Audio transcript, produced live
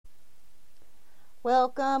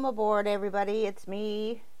Welcome aboard, everybody. It's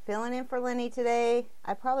me, filling in for Lenny today.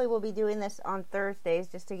 I probably will be doing this on Thursdays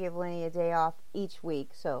just to give Lenny a day off each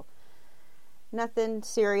week. So, nothing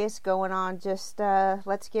serious going on. Just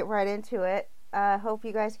let's get right into it. Hope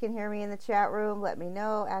you guys can hear me in the chat room. Let me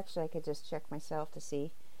know. Actually, I could just check myself to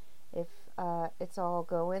see if it's all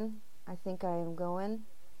going. I think I am going.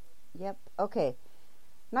 Yep. Okay.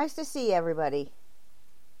 Nice to see everybody.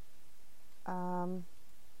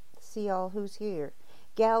 See all who's here.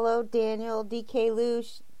 Gallo, Daniel, DK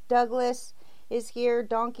Lush, Douglas is here.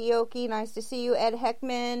 Donkey Okie, nice to see you. Ed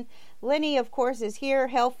Heckman. Lenny, of course, is here,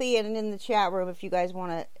 healthy, and in the chat room if you guys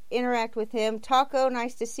want to interact with him. Taco,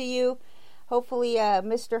 nice to see you. Hopefully,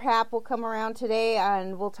 Mr. Happ will come around today,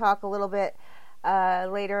 and we'll talk a little bit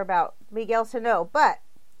later about Miguel Sano. But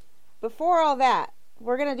before all that,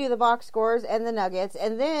 we're going to do the box scores and the Nuggets,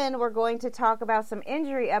 and then we're going to talk about some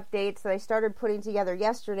injury updates that I started putting together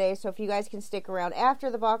yesterday. So if you guys can stick around after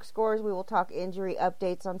the box scores, we will talk injury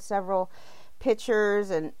updates on several pitchers,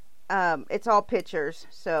 and it's all pitchers.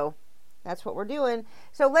 So that's what we're doing.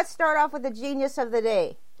 So let's start off with the genius of the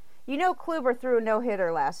day. You know, Kluber threw a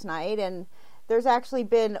no-hitter last night, and there's actually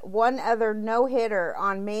been one other no-hitter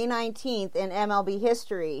on May 19th in MLB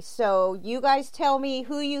history. So you guys tell me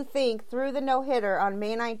who you think threw the no-hitter on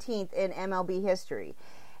May 19th in MLB history.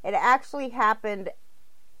 It actually happened,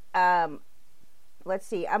 let's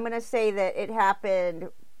see, I'm going to say that it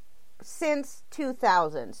happened since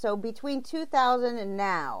 2000. So between 2000 and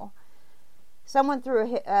now, someone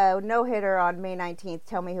threw a no-hitter on May 19th.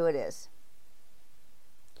 Tell me who it is.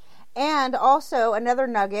 And also another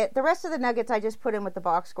nugget. The rest of the nuggets I just put in with the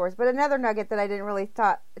box scores, but another nugget that I didn't really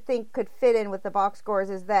think could fit in with the box scores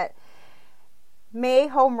is that May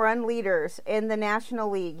home run leaders in the National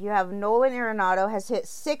League. You have Nolan Arenado has hit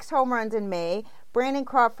 6 home runs in May. Brandon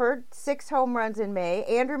Crawford 6 home runs in May.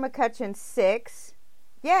 Andrew McCutchen 6.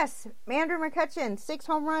 Yes, Andrew McCutchen 6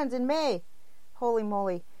 home runs in May. Holy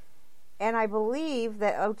moly! And I believe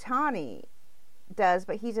that Ohtani does,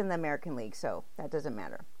 but he's in the American League, so that doesn't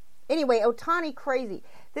matter. Anyway, Ohtani, crazy.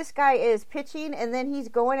 This guy is pitching, and then he's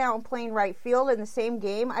going out and playing right field in the same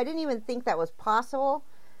game. I didn't even think that was possible,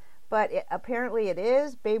 but apparently it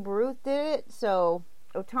is. Babe Ruth did it, so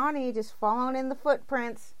Ohtani just following in the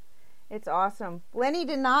footprints. It's awesome. Lenny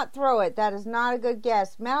did not throw it. That is not a good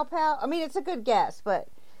guess. Malpal, I mean, it's a good guess, but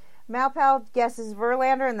Malpal guesses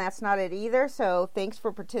Verlander, and that's not it either, so thanks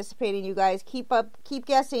for participating, you guys. Keep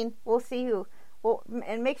guessing. We'll see who. Well,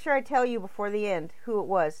 and make sure I tell you before the end who it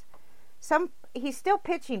was. He's still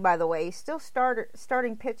pitching, by the way. He's still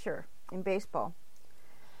starting pitcher in baseball.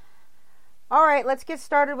 All right, let's get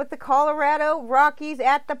started with the Colorado Rockies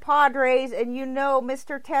at the Padres. And you know,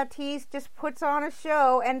 Mr. Tatis just puts on a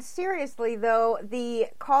show. And seriously, though, the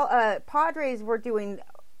Padres were doing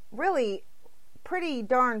really pretty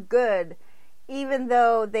darn good, even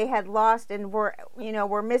though they had lost and were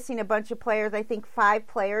missing a bunch of players. I think 5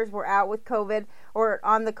 players were out with COVID or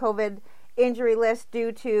on the COVID injury list due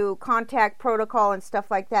to contact protocol and stuff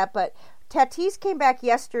like that. But Tatis came back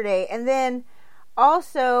yesterday, and then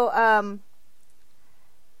also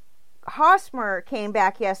Hosmer came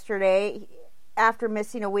back yesterday after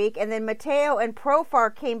missing a week, and then Mateo and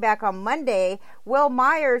Profar came back on Monday. Will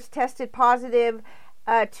Myers tested positive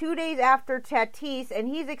 2 days after Tatis, and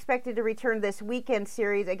he's expected to return this weekend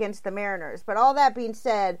series against the Mariners. But all that being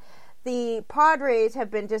said, the Padres have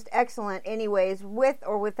been just excellent anyways, with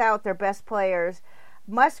or without their best players.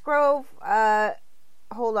 Musgrove,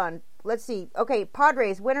 hold on, let's see. Okay,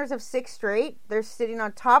 Padres, winners of 6 straight. They're sitting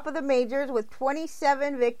on top of the majors with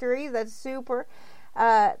 27 victories. That's super.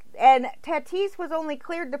 And Tatis was only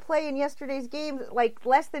cleared to play in yesterday's game like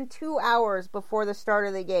less than 2 hours before the start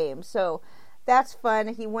of the game. So that's fun.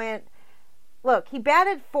 He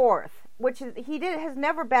batted 4th. Which has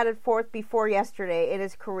never batted 4th before yesterday in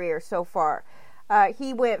his career so far.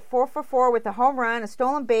 He went 4 for 4 with a home run, a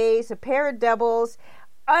stolen base, a pair of doubles.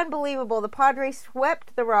 Unbelievable. The Padres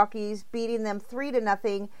swept the Rockies, beating them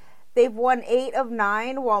 3-0. They've won 8 of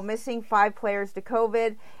 9 while missing 5 players to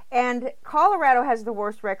COVID. And Colorado has the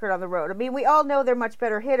worst record on the road. I mean, we all know they're much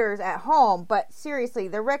better hitters at home, but seriously,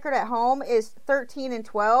 their record at home is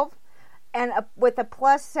 13-12, and with a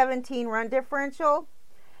plus 17 run differential.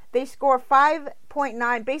 They score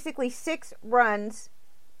 5.9, basically 6 runs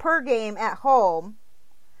per game at home.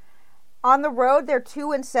 On the road, they're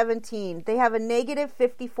 2-17. They have a negative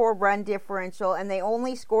 54 run differential, and they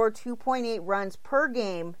only score 2.8 runs per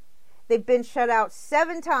game. They've been shut out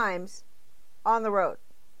 7 times on the road.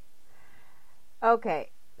 Okay,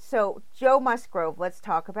 so Joe Musgrove, let's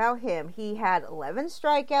talk about him. He had 11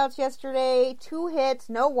 strikeouts yesterday, 2 hits,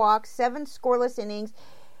 no walks, 7 scoreless innings.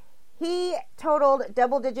 He totaled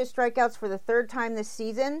double-digit strikeouts for the third time this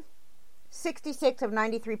season. 66 of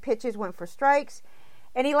 93 pitches went for strikes.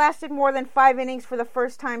 And he lasted more than 5 innings for the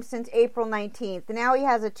first time since April 19th. Now he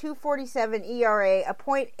has a 2.47 ERA, a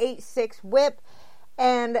 .86 whip,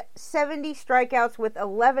 and 70 strikeouts with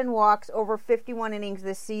 11 walks over 51 innings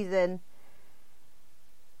this season.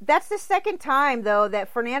 That's the second time, though, that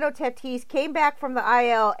Fernando Tatis came back from the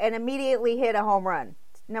IL and immediately hit a home run.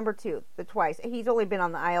 Number 2, the twice. He's only been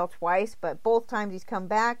on the IL twice, but both times he's come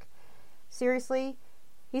back. Seriously.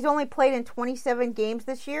 He's only played in 27 games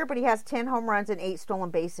this year, but he has 10 home runs and 8 stolen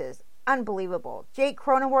bases. Unbelievable. Jake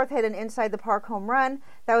Cronenworth hit an inside-the-park home run.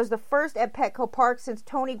 That was the first at Petco Park since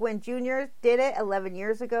Tony Gwynn Jr. did it 11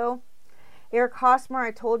 years ago. Eric Hosmer,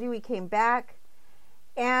 I told you he came back.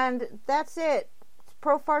 And that's it.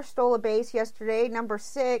 Profar stole a base yesterday, number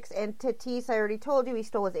 6. And Tatis, I already told you, he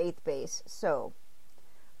stole his 8th base. So,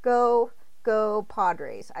 go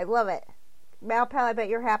Padres. I love it. Malpal, I bet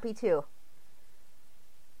you're happy too.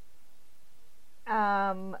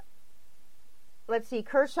 Let's see.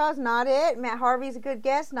 Kershaw's not it. Matt Harvey's a good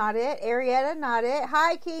guess. Not it. Arrieta, not it.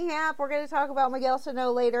 Hi, King Hap. We're going to talk about Miguel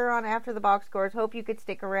Sano later on after the box scores. Hope you could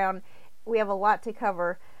stick around. We have a lot to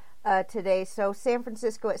cover today. So, San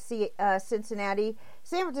Francisco at Cincinnati.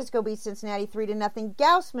 San Francisco beat Cincinnati 3-0.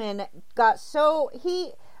 Gausman got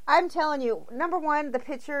I'm telling you, number one, the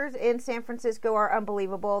pitchers in San Francisco are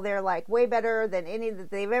unbelievable. They're like way better than any that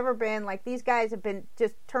they've ever been. Like, these guys have been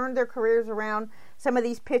just turned their careers around, some of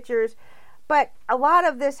these pitchers. But a lot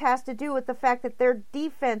of this has to do with the fact that their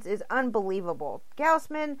defense is unbelievable.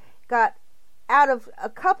 Gausman got out of a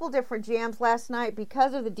couple different jams last night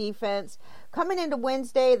because of the defense. Coming into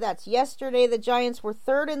Wednesday, that's yesterday, the Giants were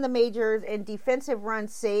 3rd in the majors in defensive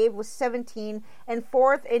runs saved with 17 and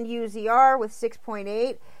 4th in UZR with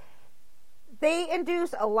 6.8. They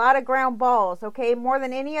induce a lot of ground balls, okay, more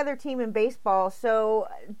than any other team in baseball. So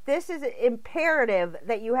this is imperative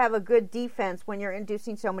that you have a good defense when you're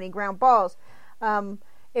inducing so many ground balls.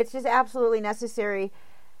 It's just absolutely necessary.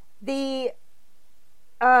 The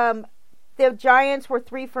Giants were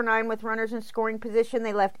 3 for 9 with runners in scoring position.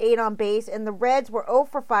 They left 8 on base. And the Reds were 0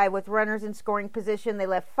 for 5 with runners in scoring position. They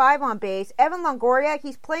left 5 on base. Evan Longoria,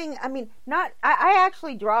 he's playing, I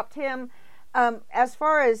actually dropped him. As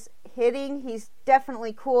far as hitting, he's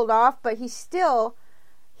definitely cooled off, but he saved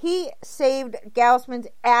Gausman's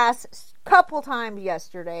ass a couple times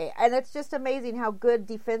yesterday. And it's just amazing how good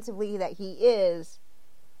defensively that he is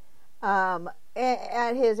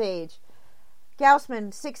at his age.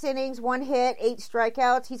 Gausman, 6 innings, 1 hit, 8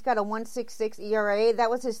 strikeouts. He's got a 1.66 ERA. That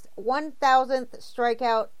was his 1,000th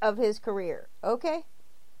strikeout of his career. Okay?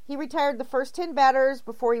 He retired the first 10 batters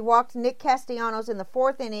before he walked Nick Castellanos in the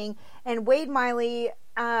 4th inning. And Wade Miley,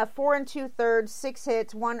 4 2/3, 6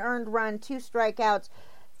 hits, 1 earned run, 2 strikeouts,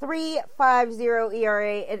 3.50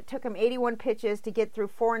 ERA. It took him 81 pitches to get through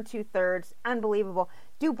 4 2/3. Unbelievable.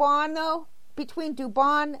 Dubon, though, between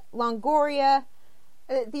Dubon, Longoria,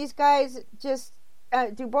 these guys just...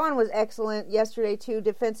 Dubon was excellent yesterday, too,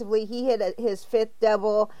 defensively. He hit his 5th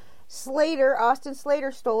double. Austin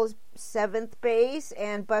Slater stole his 7th base,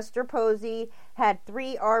 and Buster Posey had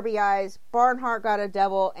 3 RBIs. Barnhart got a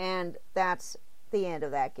double, and that's the end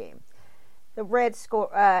of that game. The Reds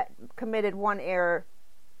committed 1 error,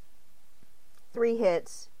 3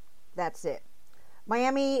 hits. That's it.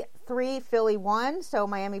 Miami 3, Philly 1. So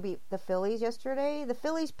Miami beat the Phillies yesterday. The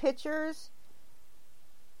Phillies pitchers...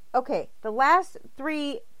 Okay, the last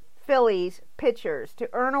 3 Phillies pitchers to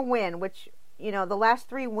earn a win, which, the last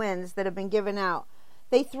 3 wins that have been given out,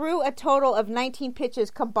 they threw a total of 19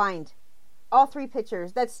 pitches combined. All 3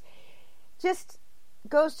 pitchers. That's just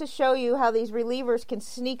goes to show you how these relievers can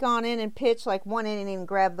sneak on in and pitch like 1 inning and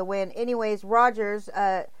grab the win. Anyways,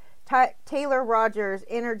 Taylor Rogers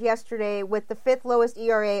entered yesterday with the 5th lowest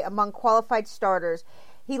ERA among qualified starters.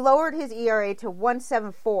 He lowered his ERA to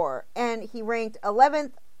 1.74, and he ranked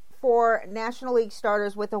 11th for National League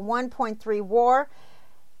starters with a 1.3 WAR.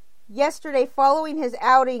 Yesterday, following his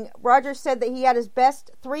outing, Rogers said that he had his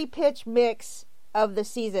best 3-pitch mix of the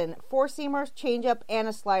season. 4-seamers, changeup, and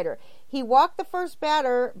a slider. He walked the first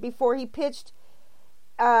batter before he pitched.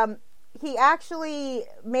 He actually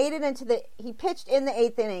made it he pitched in the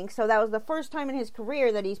 8th inning, so that was the first time in his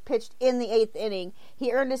career that he's pitched in the 8th inning.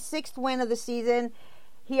 He earned his 6th win of the season.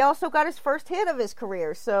 He also got his first hit of his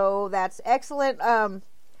career, so that's excellent.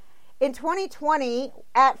 In 2020,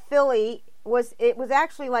 at Philly, it was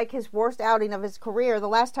actually like his worst outing of his career. The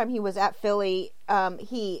last time he was at Philly,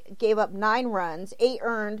 he gave up 9 runs, 8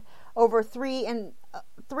 earned, over 3 and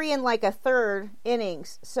like a third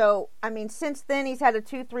innings. So, since then he's had a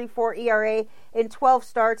 2.34 ERA in 12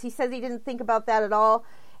 starts. He says he didn't think about that at all.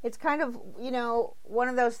 it's kind of, one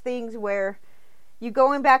of those things where you're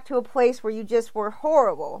going back to a place where you just were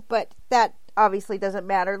horrible, but that obviously doesn't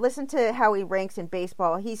matter. Listen to how he ranks in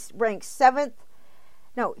baseball. He's ranked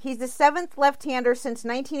he's the 7th left-hander since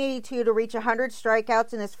 1982 to reach 100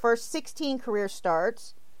 strikeouts in his first 16 career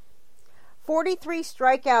starts. 43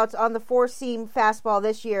 strikeouts on the four-seam fastball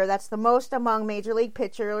this year. That's the most among Major League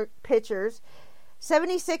pitchers.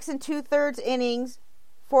 76 2/3 innings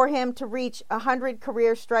for him to reach 100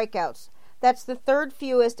 career strikeouts. That's the third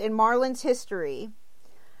fewest in Marlins history.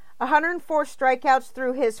 104 strikeouts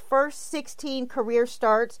through his first 16 career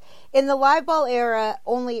starts. In the live ball era,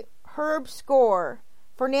 only Herb Score,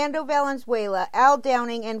 Fernando Valenzuela, Al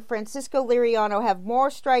Downing, and Francisco Liriano have more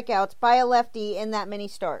strikeouts by a lefty in that many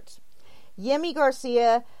starts. Yimi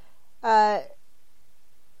Garcia earned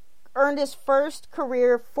his first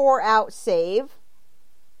career 4-out save.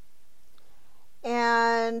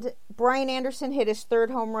 And Brian Anderson hit his 3rd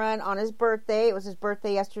home run on his birthday. It was his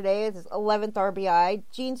birthday yesterday. It's his 11th RBI.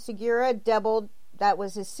 Gene Segura doubled. That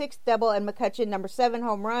was his 6th double. And McCutchen, number 7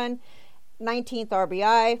 home run, 19th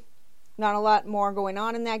RBI. Not a lot more going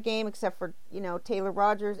on in that game except for, Taylor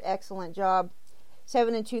Rogers. Excellent job.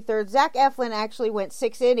 7 2/3. Zach Eflin actually went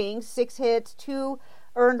 6 innings, 6 hits, 2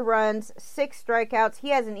 earned runs, 6 strikeouts. He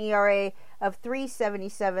has an ERA of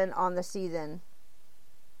 3.77 on the season.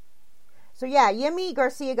 So yeah, Yimi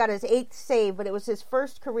Garcia got his 8th save, but it was his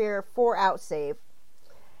first career 4-out save.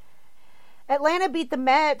 Atlanta beat the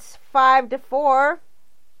Mets 5-4.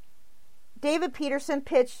 David Peterson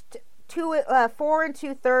pitched 4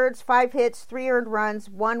 2/3, 5 hits, 3 earned runs,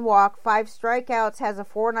 1 walk, 5 strikeouts, has a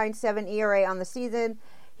 4.97 ERA on the season.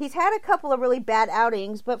 He's had a couple of really bad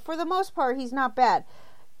outings, but for the most part, he's not bad.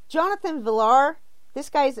 Jonathan Villar,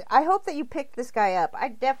 I hope that you picked this guy up. I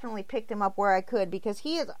definitely picked him up where I could because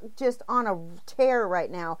he is just on a tear right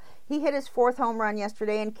now. He hit his 4th home run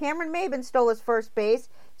yesterday, and Cameron Maybin stole his first base,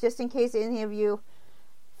 just in case any of you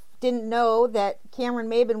didn't know that Cameron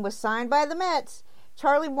Maybin was signed by the Mets.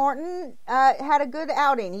 Charlie Morton had a good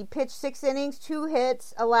outing. He pitched 6 innings, 2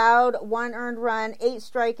 hits allowed, 1 earned run, 8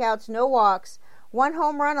 strikeouts, no walks, 1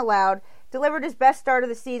 home run allowed. Delivered his best start of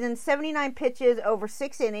the season, 79 pitches over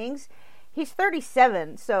 6 innings. He's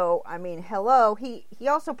 37, so, hello. He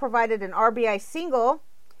also provided an RBI single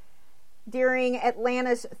during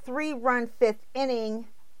Atlanta's 3-run 5th inning.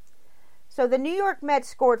 So the New York Mets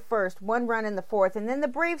scored first, 1 run in the 4th, and then the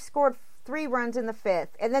Braves scored 3 runs in the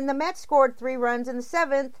 5th, and then the Mets scored 3 runs in the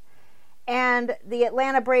 7th, and the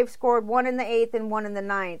Atlanta Braves scored 1 in the 8th and 1 in the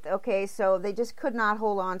 9th. Okay, so they just could not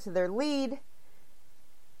hold on to their lead.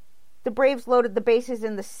 The Braves loaded the bases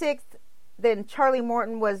in the 6th. Then Charlie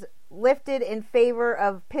Morton was lifted in favor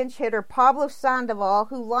of pinch hitter Pablo Sandoval,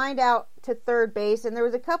 who lined out to 3rd base. And there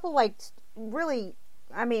was a couple,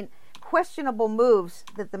 questionable moves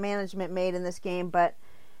that the management made in this game, but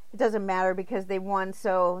it doesn't matter because they won,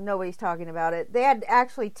 so nobody's talking about it. They had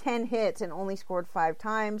actually 10 hits and only scored 5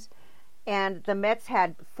 times. And the Mets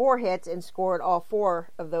had 4 hits and scored all 4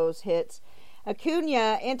 of those hits.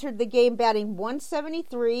 Acuna entered the game batting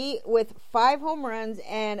 .173 with 5 home runs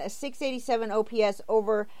and a .687 OPS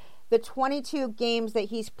over the 22 games that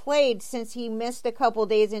he's played since he missed a couple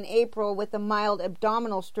days in April with a mild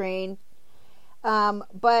abdominal strain.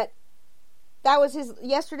 But that was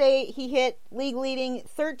yesterday he hit league-leading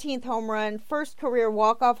 13th home run, first career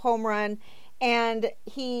walk-off home run, and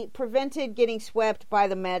he prevented getting swept by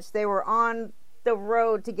the Mets. They were on the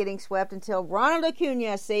road to getting swept until Ronald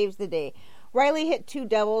Acuna saves the day. Riley hit 2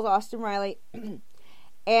 doubles, Austin Riley,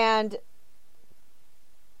 and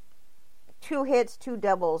 2 hits, 2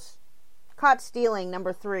 doubles. Caught stealing,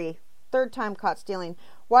 number 3. 3rd time caught stealing.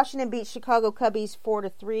 Washington beat Chicago Cubbies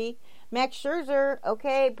 4-3. Max Scherzer,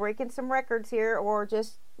 okay, breaking some records here, or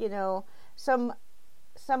just, some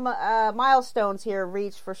milestones here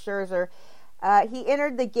reached for Scherzer. He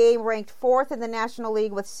entered the game ranked 4th in the National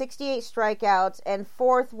League with 68 strikeouts and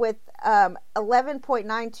 4th with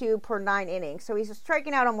 11.92 per 9 innings. So he's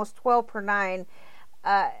striking out almost 12 per 9.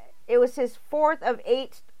 It was his 4th of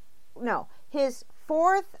 8. No, his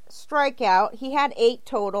 4th strikeout. He had 8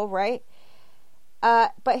 total, right?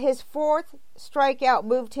 But his 4th strikeout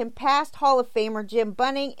moved him past Hall of Famer Jim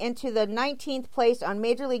Bunning into the 19th place on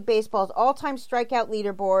Major League Baseball's all-time strikeout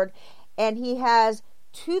leaderboard, and he has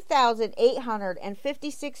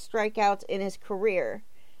 2,856 strikeouts in his career.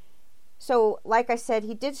 So, like I said,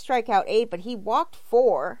 he did strike out 8, but he walked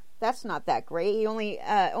 4. That's not that great. He only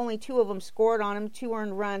 2 of them scored on him, 2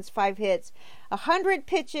 earned runs, 5 hits, 100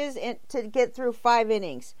 pitches to get through 5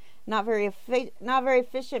 innings. Not very efficient,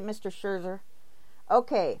 Mr. Scherzer.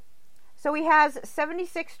 Okay, so he has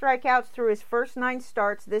 76 strikeouts through his first 9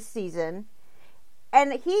 starts this season.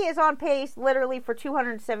 And he is on pace literally for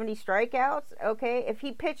 270 strikeouts, okay? If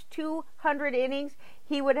he pitched 200 innings,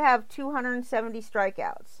 he would have 270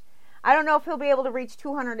 strikeouts. I don't know if he'll be able to reach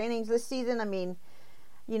 200 innings this season. I mean,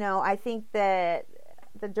 you know, I think that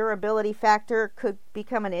the durability factor could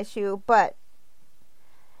become an issue, but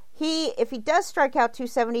if he does strike out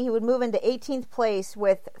 270, he would move into 18th place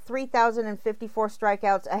with 3,054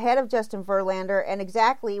 strikeouts ahead of Justin Verlander and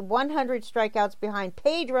exactly 100 strikeouts behind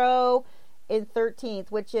Pedro in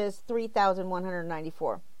 13th, which is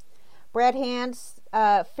 3,194. Brad Hand's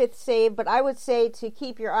fifth save, but I would say to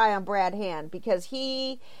keep your eye on Brad Hand because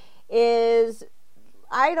he is,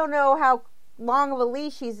 I don't know how long of a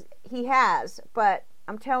leash he has, but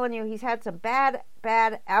I'm telling you, he's had some bad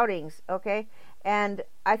outings, okay? And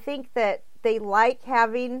I think that they like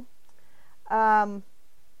having Daniel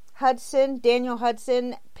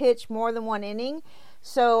Hudson pitch more than one inning.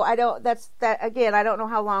 So I don't know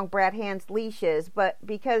how long Brad Hand's leash is, but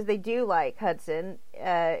because they do like Hudson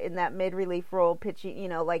in that mid-relief role pitching, you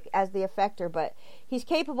know, like as the effector, but he's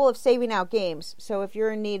capable of saving out games. So if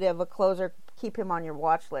you're in need of a closer, keep him on your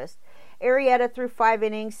watch list. Arrieta threw 5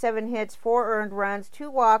 innings, 7 hits, 4 earned runs,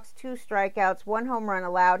 2 walks, 2 strikeouts, 1 home run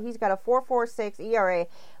allowed. He's got a 4.46 ERA.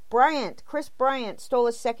 Chris Bryant stole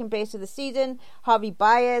his second base of the season. Javi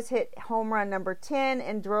Baez hit home run number 10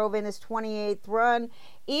 and drove in his 28th run.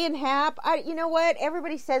 Ian Happ, you know what?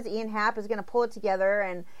 Everybody says Ian Happ is going to pull it together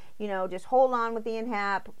and, you know, just hold on with Ian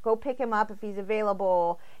Happ. Go pick him up if he's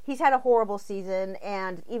available. He's had a horrible season,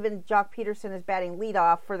 and even Jock Peterson is batting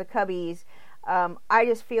leadoff for the Cubbies. I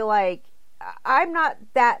just feel like I'm not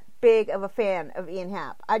that big of a fan of Ian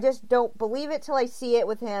Happ. I just don't believe it till I see it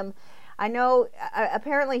with him. I know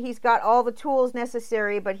apparently he's got all the tools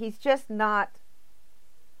necessary, but he's just not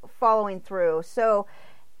following through. So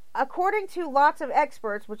according to lots of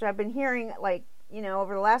experts, which I've been hearing, like, you know,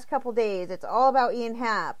 over the last couple days, it's all about Ian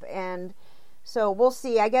Happ. And so we'll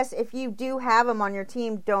see. I guess if you do have him on your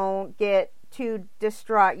team, don't get too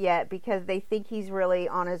distraught yet because they think he's really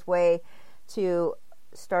on his way to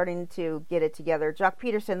starting to get it together. Jock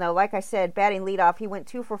Peterson, though, like I said, batting leadoff, he went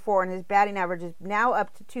 2 for 4, and his batting average is now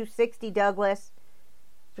up to 260. Douglas,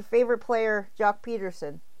 your favorite player, Jock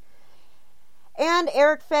Peterson. And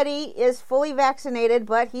Eric Fetty is fully vaccinated,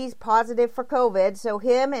 but he's positive for COVID, so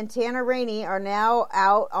him and Tanner Rainey are now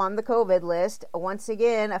out on the COVID list. Once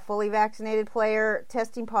again, a fully vaccinated player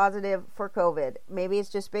testing positive for COVID. Maybe it's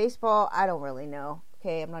just baseball. I don't really know.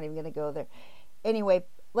 Okay, I'm not even going to go there. Anyway,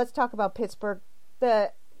 let's talk about Pittsburgh.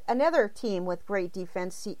 Another team with great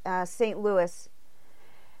defense, St. Louis,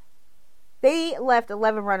 they left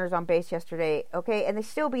 11 runners on base yesterday, okay, and they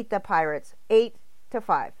still beat the Pirates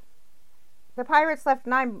 8-5. The Pirates left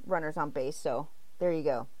 9 runners on base, so there you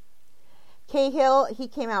go. Cahill, he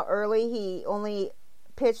came out early. He only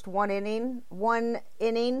pitched one inning.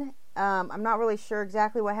 I'm not really sure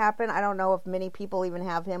exactly what happened. I don't know if many people even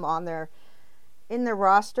have him on in the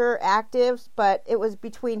roster active, but it was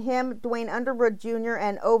between him, Dwayne Underwood Jr.,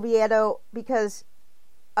 and Oviedo, because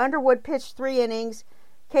Underwood pitched 3 innings,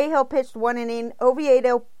 Cahill pitched 1 inning,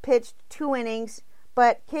 Oviedo pitched 2 innings,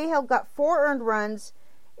 but Cahill got 4 earned runs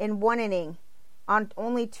in 1 inning on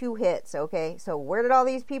only 2 hits, okay? So where did all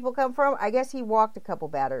these people come from? I guess he walked a couple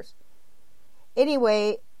batters.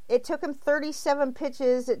 Anyway, it took him 37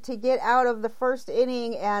 pitches to get out of the first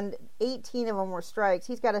inning, and 18 of them were strikes.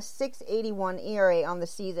 He's got a 6.81 ERA on the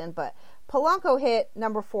season, but Polanco hit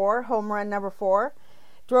number 4, home run number 4,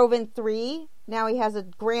 drove in 3. Now he has a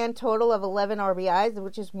grand total of 11 RBIs,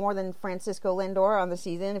 which is more than Francisco Lindor on the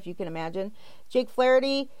season, if you can imagine. Jack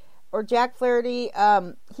Flaherty,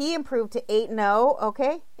 he improved to 8-0,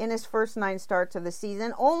 okay, in his first 9 starts of the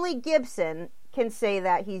season. Only Gibson can say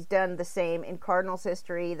that he's done the same in Cardinals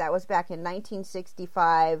history. That was back in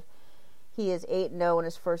 1965. He is 8-0 in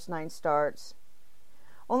his first 9 starts.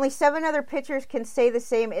 Only 7 other pitchers can say the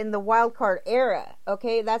same in the wild card era.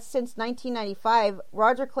 Okay, that's since 1995.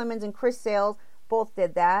 Roger Clemens and Chris Sale both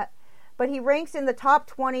did that. But he ranks in the top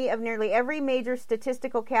 20 of nearly every major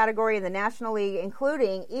statistical category in the National League,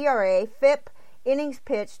 including ERA, FIP, innings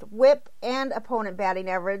pitched, WHIP, and opponent batting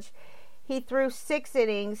average. He threw 6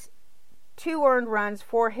 innings, 2 earned runs,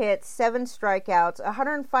 4 hits, 7 strikeouts,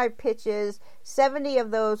 105 pitches, 70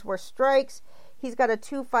 of those were strikes. He's got a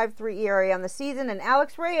 2.53 ERA on the season. And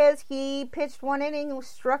Alex Reyes, he pitched 1 inning,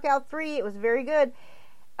 struck out 3. It was very good.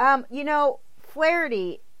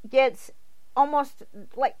 Flaherty gets almost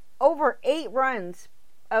like over 8 runs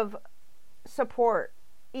of support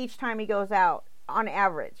each time he goes out on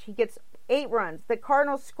average. He gets 8 runs. The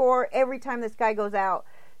Cardinals score every time this guy goes out.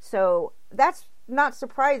 So that's not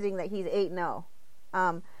surprising that he's 8-0.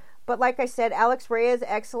 But But like I said, Alex Reyes,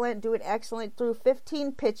 excellent, doing excellent through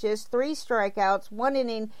 15 pitches, 3 strikeouts, 1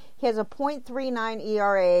 inning. He has a .39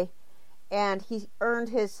 ERA, and he earned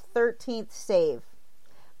his 13th save.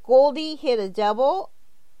 Goldie hit a double,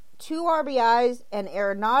 2 RBIs, and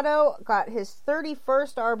Arenado got his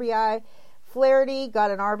 31st RBI. Flaherty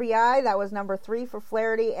got an RBI. That was number 3 for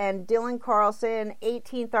Flaherty. And Dylan Carlson,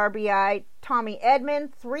 18th RBI. Tommy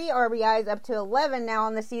Edman, 3 RBIs, up to 11 now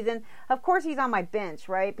on the season. Of course, he's on my bench,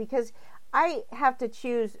 right? Because I have to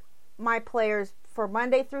choose my players for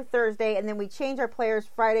Monday through Thursday, and then we change our players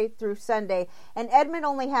Friday through Sunday. And Edman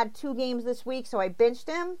only had 2 games this week, so I benched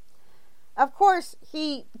him. Of course,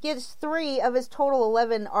 he gets 3 of his total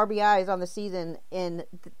 11 RBIs on the season in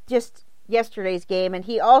just yesterday's game, and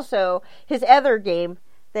he also, his other game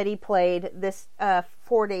that he played this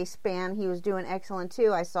 4-day span, he was doing excellent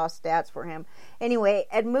too. I saw stats for him. Anyway,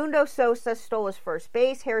 Edmundo Sosa stole his first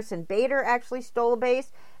base. Harrison Bader actually stole a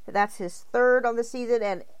base. That's his 3rd on the season,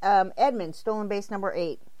 and Edman stolen base number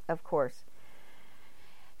 8, of course.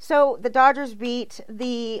 So the Dodgers beat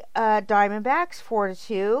the Diamondbacks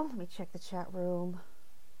 4-2. Let me check the chat room.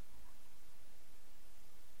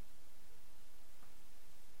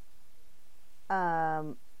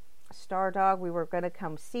 Stardog, we were going to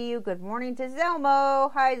come see you. Good morning to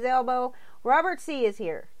Zelmo. Hi, Zelmo. Robert C. is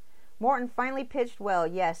here. Morton finally pitched well.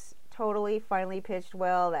 Yes, totally finally pitched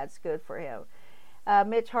well. That's good for him.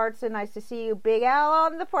 Mitch Hartson, nice to see you. Big Al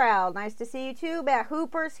on the prowl. Nice to see you too. Matt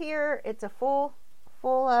Hooper's here. It's a full,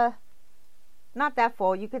 not that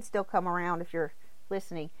full. You could still come around if you're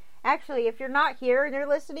listening. Actually, if you're not here and you're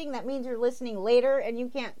listening, that means you're listening later and you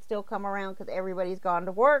can't still come around because everybody's gone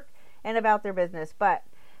to work and about their business. But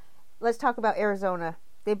let's talk about Arizona.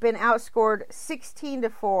 They've been outscored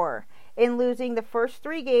 16-4 in losing the first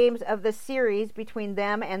 3 games of the series between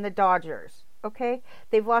them and the Dodgers. Okay?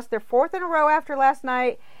 They've lost their 4th in a row after last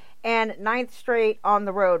night and 9th straight on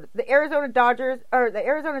the road. The Arizona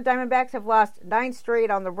Diamondbacks have lost 9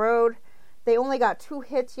 straight on the road. They only got 2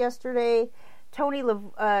 hits yesterday. Troy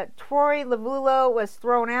Lavulo was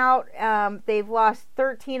thrown out. They've lost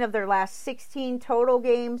 13 of their last 16 total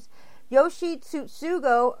games. Yoshi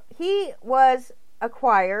Tsutsugo, he was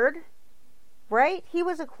acquired, right? He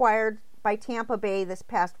was acquired by Tampa Bay this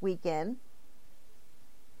past weekend.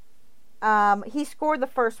 He scored the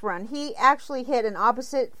first run. He actually hit an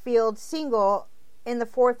opposite field single in the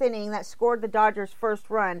 4th inning that scored the Dodgers' first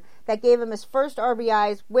run. That gave him his first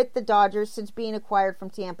RBIs with the Dodgers since being acquired from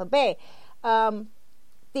Tampa Bay.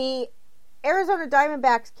 The Arizona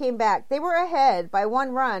Diamondbacks came back. They were ahead by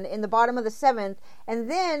 1 run in the bottom of the 7th,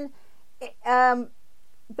 and then so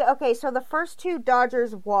the first 2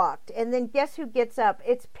 Dodgers walked, and then guess who gets up?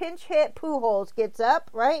 It's pinch hit Pujols gets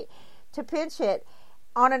up, right, to pinch hit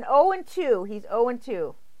on an 0-2. He's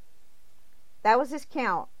 0-2. That was his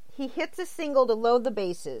count. He hits a single to load the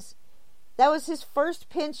bases. That was his first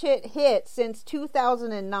pinch hit since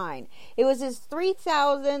 2009. It was his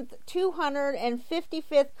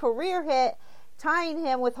 3,255th career hit, tying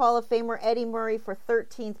him with Hall of Famer Eddie Murray for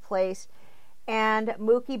 13th place. And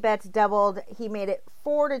Mookie Betts doubled. He made it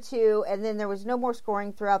 4-2, and then there was no more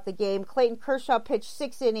scoring throughout the game. Clayton Kershaw pitched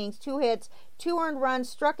 6 innings, 2 hits, 2 earned runs,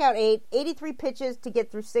 struck out 8, 83 pitches to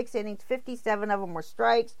get through 6 innings, 57 of them were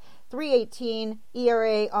strikes, 3.18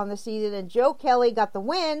 ERA on the season, and Joe Kelly got the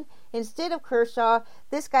win instead of Kershaw.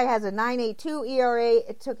 This guy has a 9.82 ERA.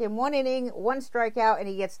 It took him 1 inning, 1 strikeout, and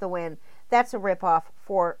he gets the win. That's a ripoff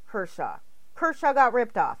for Kershaw. Kershaw got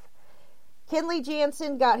ripped off. Kenley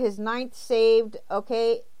Jansen got his 9th saved,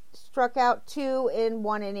 okay, struck out 2 in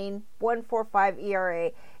 1 inning, 1.45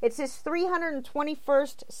 ERA. It's his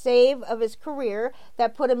 321st save of his career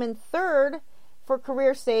that put him in 3rd for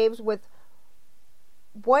career saves with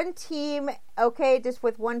one team, okay, just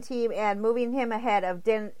with one team, and moving him ahead of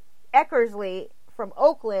Den Eckersley from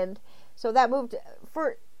Oakland. So that moved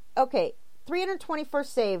for, 321st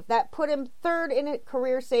save. That put him 3rd in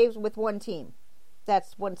career saves with one team.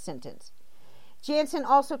 That's one sentence. Jansen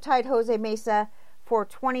also tied Jose Mesa for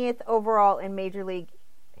 20th overall in Major League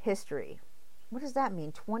history. What does that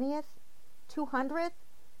mean? 20th? 200th?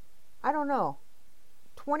 I don't know.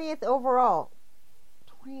 20th overall.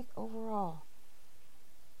 20th overall.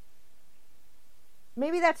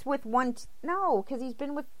 Maybe that's with one... No, because he's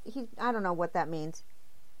been with... I don't know what that means.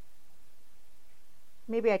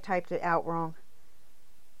 Maybe I typed it out wrong.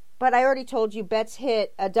 But I already told you Betts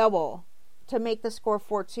hit a double to make the score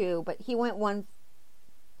 4-2, but he went 1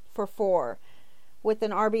 for 4 with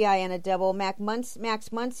an RBI and a double. Max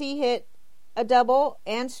Muncy hit a double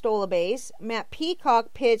and stole a base. Matt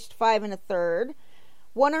Peacock pitched 5 1/3.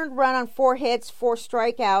 1 earned run on 4 hits, 4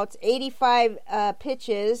 strikeouts, 85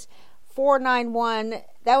 pitches, .491.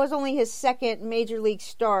 That was only his second major league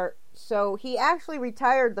start. So he actually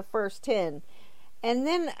retired the first 10. And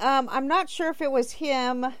then I'm not sure if it was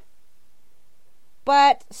him,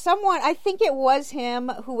 but someone, I think it was him,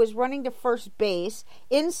 who was running to first base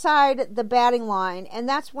inside the batting line. And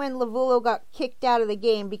that's when Lovullo got kicked out of the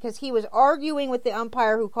game because he was arguing with the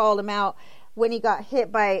umpire who called him out when he got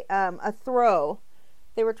hit by a throw.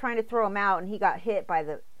 They were trying to throw him out and he got hit by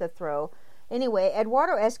the throw. Anyway,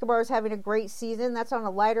 Eduardo Escobar is having a great season. That's on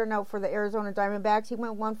a lighter note for the Arizona Diamondbacks. He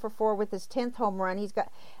went 1 for 4 with his 10th home run. He's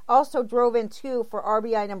got also drove in 2 for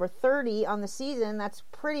RBI number 30 on the season. That's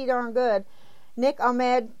pretty darn good. Nick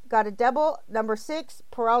Ahmed got a double. Number 6,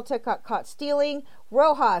 Peralta got caught stealing.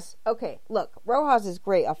 Rojas, okay, look, Rojas is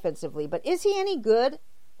great offensively, but is he any good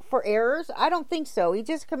for errors? I don't think so. He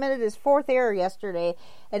just committed his 4th error yesterday,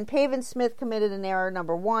 and Pavin Smith committed an error,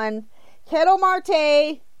 number 1. Ketel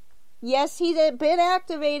Marte, yes, he's been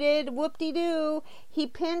activated. Whoop-de-doo. He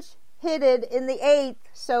pinch hitted in the 8th.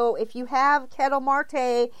 So if you have Ketel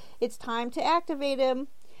Marte, it's time to activate him.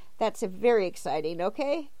 That's very exciting,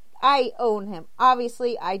 okay? I own him.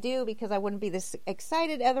 Obviously, I do, because I wouldn't be this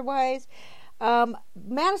excited otherwise.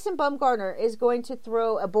 Madison Bumgarner is going to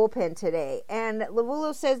throw a bullpen today. And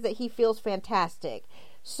Lovullo says that he feels fantastic.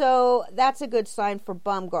 So that's a good sign for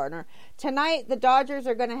Bumgarner. Tonight, the Dodgers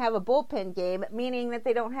are going to have a bullpen game, meaning that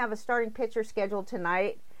they don't have a starting pitcher scheduled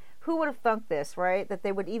tonight. Who would have thunk this, right? That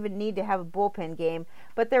they would even need to have a bullpen game.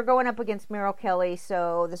 But they're going up against Merrill Kelly,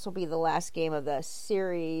 so this will be the last game of the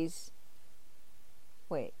series.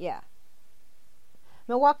 Wait, yeah.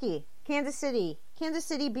 Milwaukee, Kansas City. Kansas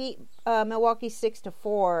City beat Milwaukee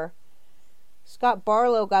 6-4. Scott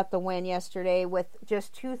Barlow got the win yesterday with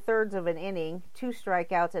just 2/3 of an inning, 2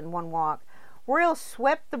 strikeouts and 1 walk. Royals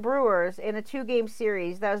swept the Brewers in a 2-game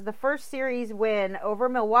series. That was the first series win over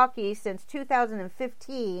Milwaukee since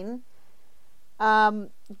 2015.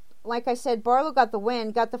 Like I said, Barlow got the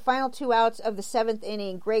win, got the final 2 outs of the 7th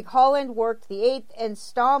inning. Greg Holland worked the 8th, and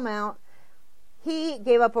Stallmount, he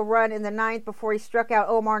gave up a run in the 9th before he struck out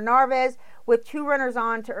Omar Narvaez with 2 runners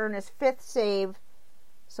on to earn his 5th save.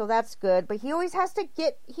 So that's good. But he always has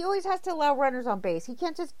to allow runners on base. He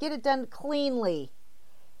can't just get it done cleanly.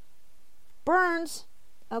 Burns,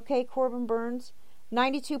 okay, Corbin Burns,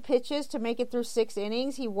 92 pitches to make it through 6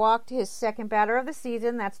 innings. He walked his second batter of the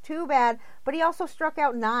season. That's too bad. But he also struck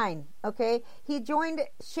out 9, okay? He joined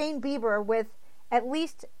Shane Bieber with at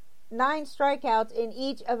least 9 strikeouts in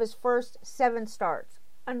each of his first 7 starts.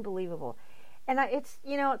 Unbelievable. And it's,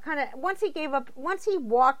 kind of, once he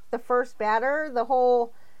walked the first batter, the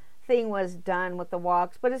whole thing was done with the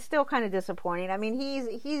walks, but it's still kind of disappointing. I mean,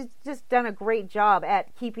 he's just done a great job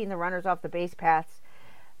at keeping the runners off the base paths.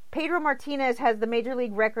 Pedro Martinez has the major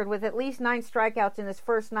league record with at least 9 strikeouts in his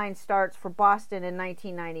first 9 starts for Boston in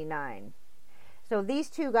 1999. So these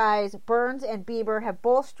 2 guys, Burns and Bieber, have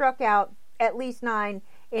both struck out at least 9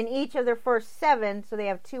 in each of their first 7, so they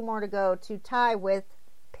have 2 more to go to tie with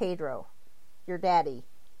Pedro, your daddy.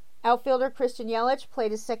 Outfielder Christian Yelich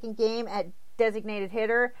played his 2nd game at designated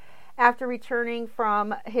hitter after returning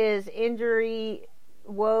from his injury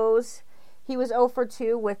woes. He was 0 for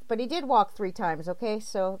 2 but he did walk 3 times, okay?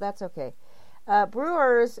 So that's okay.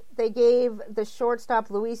 Brewers, they gave the shortstop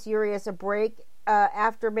Luis Urias a break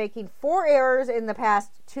after making 4 errors in the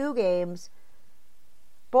past 2 games.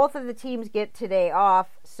 Both of the teams get today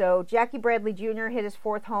off. So Jackie Bradley Jr. hit his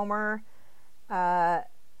 4th homer.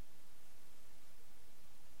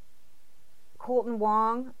 Colton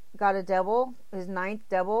Wong got a double, his 9th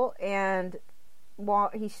double, and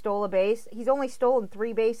he stole a base. He's only stolen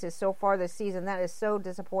 3 bases so far this season. That is so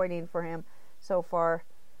disappointing for him so far.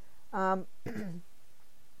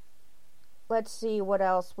 Let's see what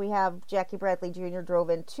else. We have Jackie Bradley Jr. drove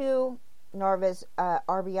in 2. Narvaez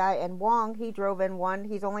RBI, and Wong, he drove in 1.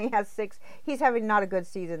 He's only has 6. He's having not a good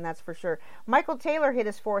season, that's for sure. Michael Taylor hit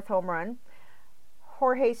his 4th home run.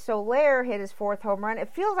 Jorge Soler hit his 4th home run. It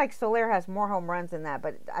feels like Soler has more home runs than that,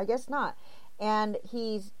 but I guess not. And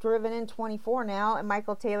he's driven in 24 now, and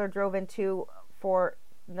Michael Taylor drove in 2 for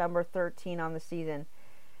number 13 on the season.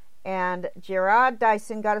 And Gerard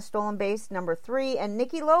Dyson got a stolen base, number 3. And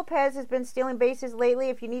Nicky Lopez has been stealing bases lately.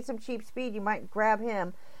 If you need some cheap speed, you might grab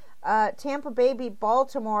him. Tampa Bay beat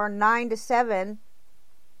Baltimore 9-7.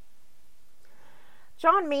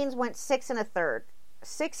 John Means went 6 1/3.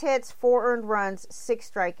 6 hits, 4 earned runs, 6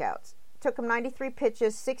 strikeouts. Took him 93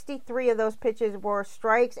 pitches. 63 of those pitches were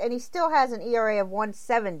strikes, and he still has an ERA of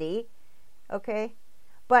 1.70. Okay?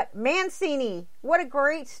 But Mancini, what a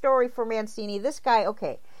great story for Mancini. This guy,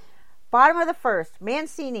 okay. Bottom of the 1st,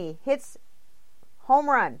 Mancini hits home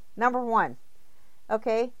run, number 1.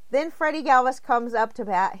 Okay? Then Freddie Galvis comes up to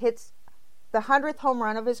bat, hits the 100th home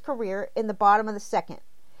run of his career in the bottom of the second.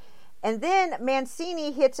 And then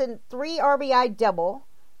Mancini hits a 3 RBI double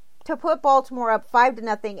to put Baltimore up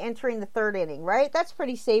 5-0 entering the third inning, right? That's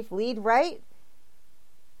pretty safe lead, right?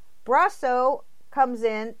 Brasso comes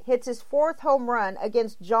in, hits his 4th home run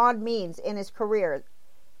against John Means in his career.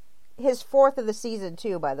 His 4th of the season,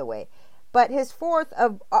 too, by the way. But his 4th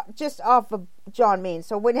of just off of John Means.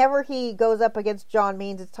 So whenever he goes up against John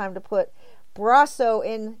Means, it's time to put Brasso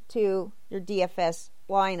into your DFS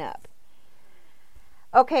lineup.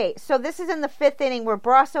 Okay, so this is in the 5th inning where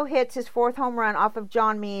Brasso hits his 4th home run off of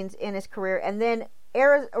John Means in his career. And then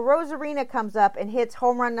Rosarina comes up and hits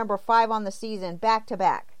home run number 5 on the season,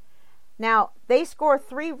 back-to-back. Now, they score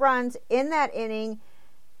 3 runs in that inning.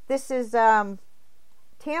 This is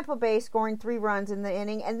Tampa Bay scoring 3 runs in the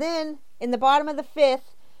inning. And then, in the bottom of the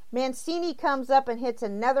 5th, Mancini comes up and hits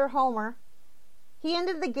another homer. He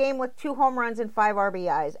ended the game with 2 home runs and 5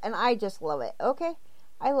 RBIs. And I just love it, okay?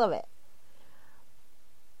 I love it.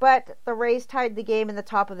 But the Rays tied the game in the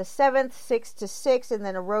top of the 7th, 6-6, and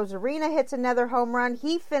then Rosarina hits another home run.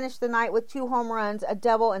 He finished the night with 2 home runs, a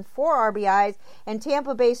double, and 4 RBIs, and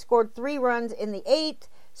Tampa Bay scored 3 runs in the 8th,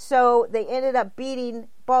 so they ended up beating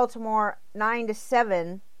Baltimore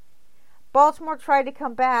 9-7. Baltimore tried to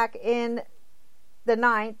come back in the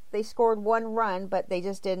 9th. They scored 1 run, but they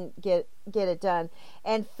just didn't get it done.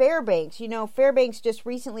 And Fairbanks, Fairbanks just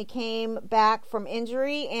recently came back from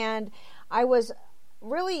injury, and I was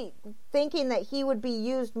really thinking that he would be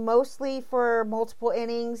used mostly for multiple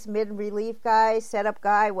innings, mid-relief guy, setup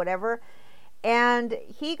guy, whatever. And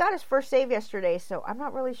he got his first save yesterday, so I'm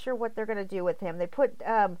not really sure what they're going to do with him. They put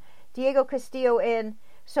Diego Castillo in,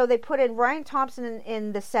 so they put in Ryan Thompson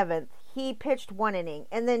in the 7th. He pitched 1 inning,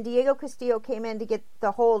 and then Diego Castillo came in to get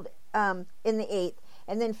the hold in the 8th.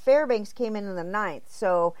 And then Fairbanks came in the 9th.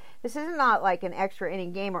 So this is not like an extra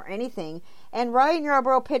inning game or anything. And Ryan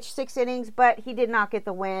Yarbrough pitched 6 innings, but he did not get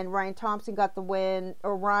the win. Ryan Thompson got the win.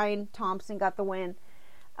 So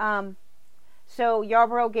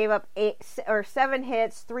Yarbrough gave up 7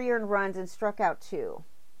 hits, 3 earned runs, and struck out 2.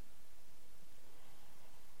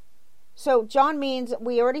 So John Means,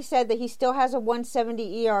 we already said that he still has a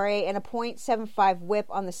 1.70 ERA and a .75 WHIP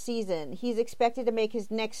on the season. He's expected to make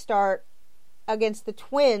his next start against the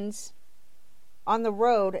Twins on the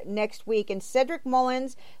road next week. And Cedric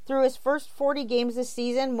Mullins, through his first 40 games this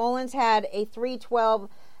season, Mullins had a .312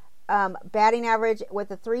 batting average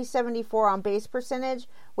with a .374 on base percentage,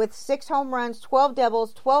 with 6 home runs, 12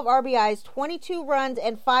 doubles, 12 RBIs, 22 runs,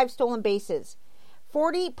 and 5 stolen bases.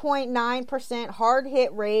 40.9% hard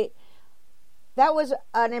hit rate. That was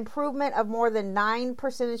an improvement of more than 9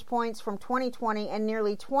 percentage points from 2020 and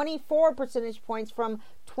nearly 24 percentage points from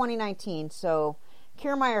 2019. So,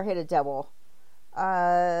 Kiermaier hit a double.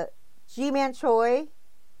 Ji-Man Choi,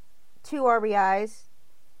 2 RBIs.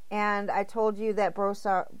 And I told you that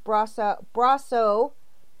Brasso,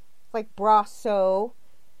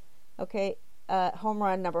 okay, home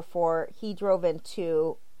run number 4. He drove in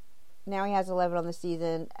 2. Now he has 11 on the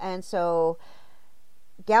season. And so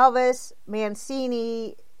Galvis,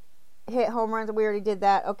 Mancini hit home runs. We already did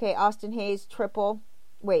that. Okay, Austin Hayes, triple.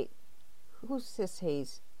 Wait, who's this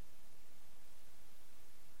Hayes?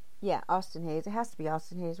 Yeah, Austin Hayes. It has to be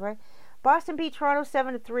Austin Hayes, right? Boston beat Toronto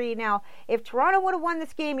 7-3. Now, if Toronto would have won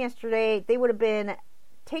this game yesterday, they would have been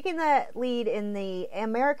taking the lead in the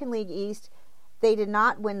American League East. They did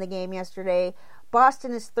not win the game yesterday.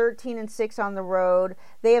 Boston is 13-6 on the road.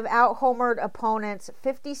 They have out-homered opponents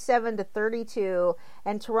 57-32,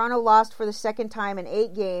 and Toronto lost for the second time in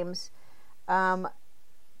 8 games.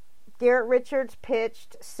 Garrett Richards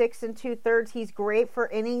pitched 6 2/3. He's great for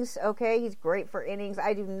innings, okay? He's great for innings.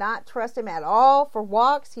 I do not trust him at all for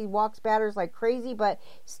walks. He walks batters like crazy, but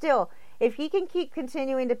still, if he can keep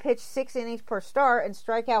continuing to pitch 6 innings per start and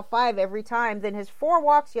strike out 5 every time, then his 4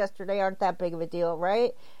 walks yesterday aren't that big of a deal,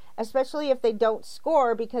 right? Especially if they don't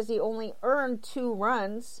score, because he only earned 2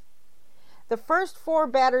 runs. The first 4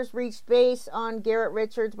 batters reached base on Garrett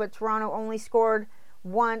Richards, but Toronto only scored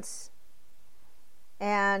once.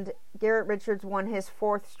 And Garrett Richards won his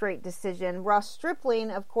 4th straight decision. Ross Stripling,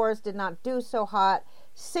 of course, did not do so hot.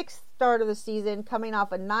 6th start of the season, coming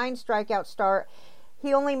off a 9 strikeout start.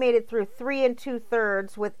 He only made it through 3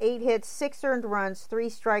 2/3 with 8 hits, 6 earned runs, 3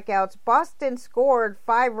 strikeouts. Boston scored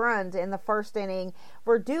 5 runs in the first inning.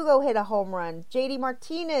 Verdugo hit a home run. JD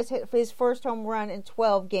Martinez hit his first home run in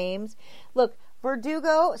 12 games. Look,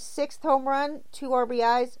 Verdugo, 6th home run, 2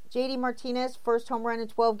 RBIs. JD Martinez, first home run in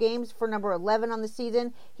 12 games for number 11 on the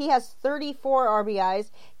season. He has 34 RBIs.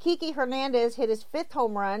 Kiki Hernandez hit his 5th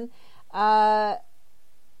home run. And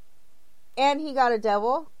he got a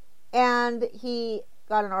double. And he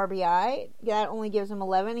got an RBI. That only gives him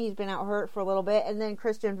 11. He's been out hurt for a little bit. And then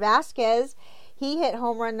Christian Vasquez, he hit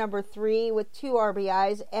home run number 3 with 2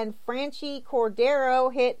 RBIs. And Franchy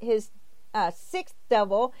Cordero hit his 6th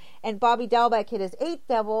double. And Bobby Dalbec hit his 8th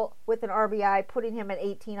double with an RBI, putting him at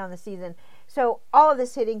 18 on the season. So all of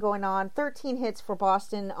this hitting going on. 13 hits for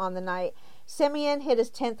Boston on the night. Semien hit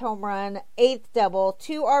his 10th home run, 8th double,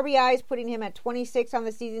 2 RBIs, putting him at 26 on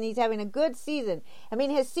the season. He's having a good season. I mean,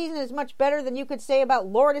 his season is much better than you could say about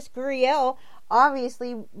Lourdes Gurriel.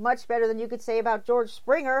 Obviously, much better than you could say about George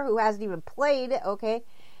Springer, who hasn't even played, okay?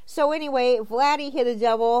 So anyway, Vladdy hit a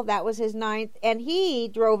double. That was his 9th. And he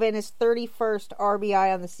drove in his 31st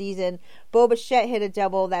RBI on the season. Bo Bichette hit a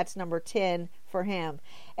double. That's number 10 for him.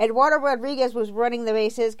 Eduardo Rodriguez was running the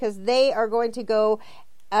bases because they are going to go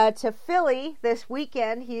to Philly this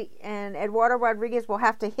weekend. And Eduardo Rodriguez will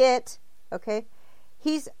have to hit, okay?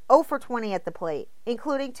 He's 0 for 20 at the plate,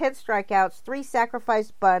 including 10 strikeouts, 3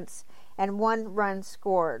 sacrifice bunts, and 1 run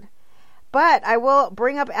scored. But I will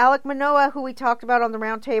bring up Alek Manoah, who we talked about on the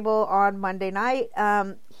roundtable on Monday night.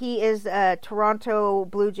 He is a Toronto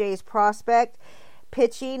Blue Jays prospect,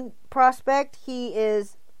 pitching prospect. He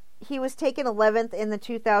was taken 11th in the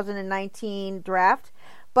 2019 draft.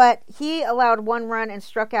 But he allowed 1 run and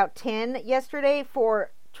struck out 10 yesterday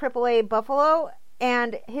for AAA Buffalo.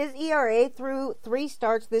 And his ERA through 3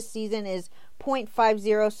 starts this season is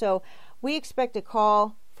 .50. So we expect a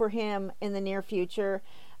call for him in the near future.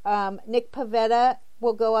 Nick Pivetta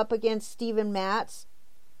will go up against Steven Matz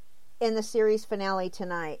in the series finale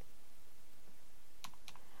tonight.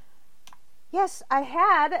 Yes, I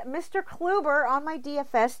had Mr. Kluber on my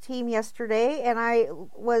DFS team yesterday, and I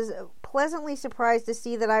was pleasantly surprised to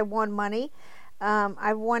see that I won money.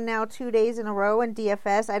 I've won now 2 days in a row in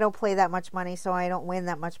DFS. I don't play that much money, so I don't win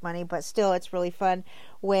that much money, but still, it's really fun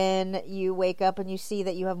when you wake up and you see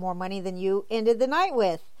that you have more money than you ended the night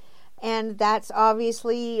with. And that's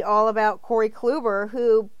obviously all about Corey Kluber,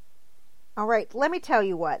 who, all right, let me tell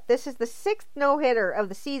you what. This is the 6th no-hitter of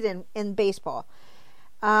the season in baseball.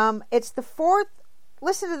 It's the 4th,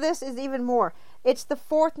 listen to this, is even more. It's the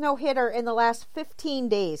 4th no-hitter in the last 15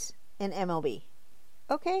 days in MLB.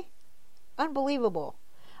 Okay? Unbelievable.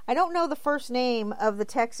 I don't know the first name of the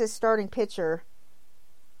Texas starting pitcher,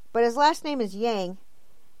 but his last name is Yang,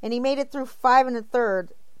 and he made it through 5 1/3,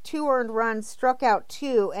 2 earned runs, struck out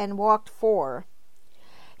 2, and walked 4.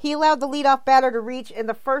 He allowed the leadoff batter to reach in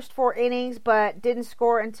the first 4 innings, but didn't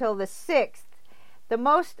score until the 6th.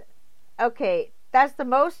 That's the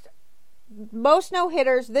most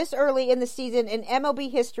no-hitters this early in the season in MLB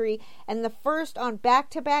history, and the first on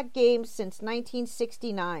back-to-back games since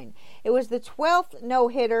 1969. It was the 12th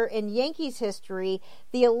no-hitter in Yankees history,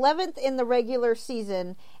 the 11th in the regular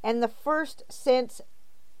season, and the first since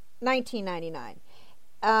 1999.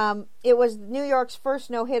 It was New York's first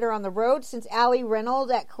no-hitter on the road since Allie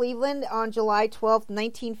Reynolds at Cleveland on July 12th,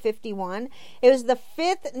 1951. It was the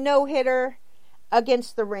 5th no-hitter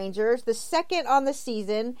against the Rangers, the 2nd on the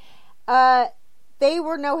season. They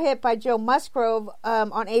were no-hit by Joe Musgrove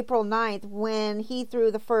on April 9th when he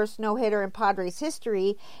threw the first no-hitter in Padres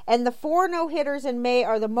history. And the 4 no-hitters in May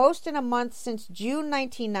are the most in a month since June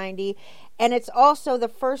 1990. And it's also the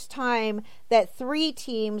first time that 3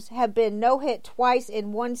 teams have been no-hit twice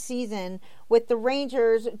in one season, with the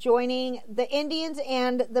Rangers joining the Indians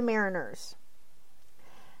and the Mariners.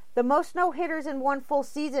 The most no-hitters in one full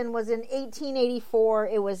season was in 1884.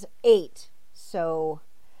 It was 8. So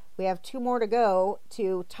we have 2 more to go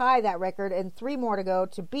to tie that record and 3 more to go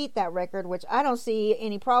to beat that record, which I don't see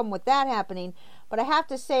any problem with that happening. But I have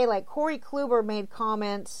to say, like, Corey Kluber made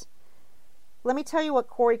comments. Let me tell you what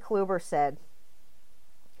Corey Kluber said.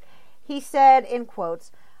 He said, in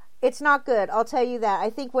quotes, "It's not good, I'll tell you that.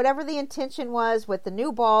 I think whatever the intention was with the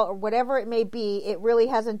new ball or whatever it may be, it really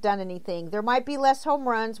hasn't done anything. There might be less home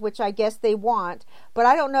runs, which I guess they want, but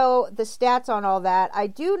I don't know the stats on all that. I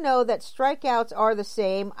do know that strikeouts are the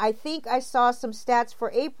same. I think I saw some stats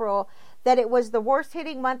for April that it was the worst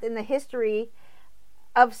hitting month in the history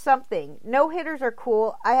of something. No-hitters are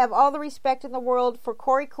cool. I have all the respect in the world for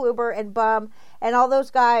Corey Kluber and Bum and all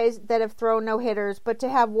those guys that have thrown no-hitters, but to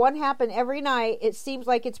have one happen every night, it seems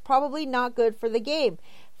like it's probably not good for the game.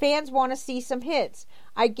 Fans want to see some hits.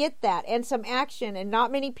 I get that, and some action, and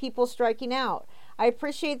not many people striking out. I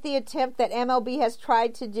appreciate the attempt that MLB has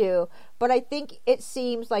tried to do, but I think it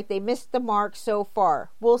seems like they missed the mark so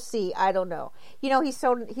far. We'll see. I don't know. You know, he's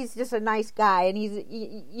just a nice guy, and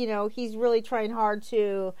he's really trying hard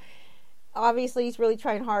to, obviously he's really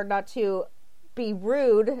trying hard not to be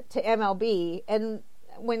rude to MLB. And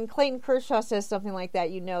when Clayton Kershaw says something like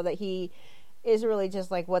that, you know that he is really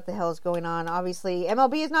just like, what the hell is going on? Obviously,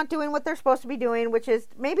 MLB is not doing what they're supposed to be doing, which is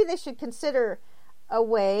maybe they should consider a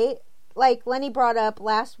way, like Lenny brought up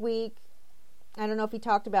last week. I don't know if he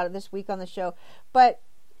talked about it this week on the show, but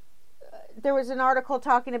there was an article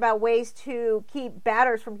talking about ways to keep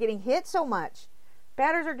batters from getting hit so much.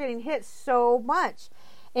 Batters are getting hit so much.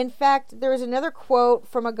 In fact, there was another quote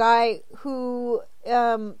from a guy who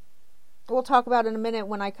we'll talk about in a minute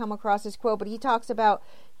when I come across his quote, but he talks about,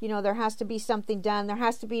 you know, there has to be something done. There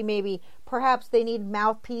has to be perhaps they need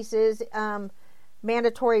mouthpieces,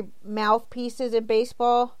 mandatory mouthpieces in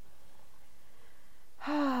baseball.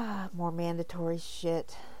 More mandatory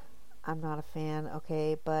shit. I'm not a fan,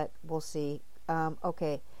 okay, but we'll see.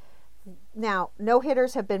 Okay. Now,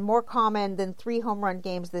 no-hitters have been more common than 3 home run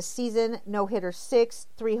games this season. No-hitters 6,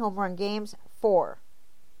 3 home run games 4.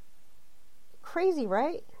 Crazy,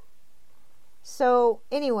 right? So,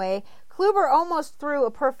 anyway, Kluber almost threw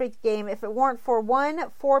a perfect game if it weren't for one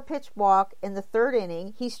 4-pitch walk in the 3rd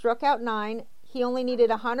inning. He struck out 9. He only needed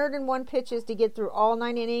 101 pitches to get through all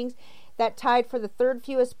 9 innings. That tied for the 3rd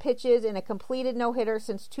fewest pitches in a completed no-hitter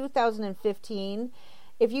since 2015.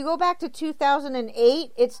 If you go back to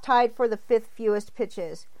 2008, it's tied for the 5th fewest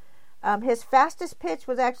pitches. His fastest pitch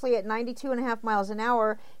was actually at 92.5 miles an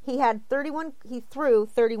hour. He threw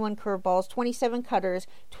 31 curveballs, 27 cutters,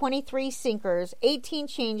 23 sinkers, 18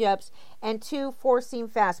 changeups, and 2 four-seam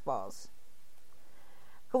fastballs.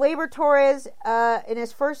 Gleyber Torres, in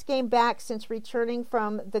his first game back since returning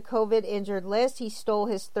from the COVID injured list, he stole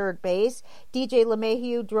his 3rd base. DJ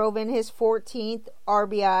LeMahieu drove in his 14th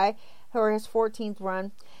RBI, or his 14th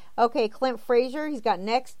run. Okay, Clint Frazier, he's got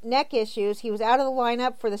neck issues. He was out of the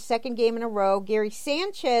lineup for the 2nd game in a row. Gary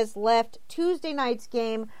Sanchez left Tuesday night's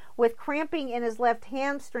game with cramping in his left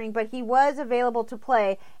hamstring, but he was available to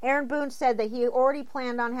play. Aaron Boone said that he already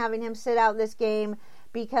planned on having him sit out this game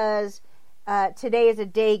because today is a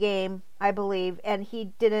day game, I believe, and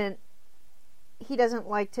he doesn't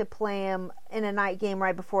like to play him in a night game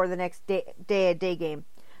right before the next day game.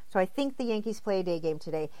 So I think the Yankees play a day game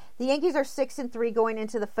today. The Yankees are 6-3 going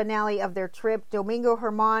into the finale of their trip. Domingo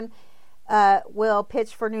Germán will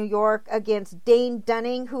pitch for New York against Dane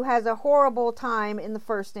Dunning, who has a horrible time in the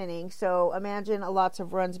 1st inning. So imagine lots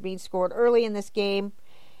of runs being scored early in this game.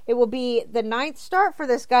 It will be the 9th start for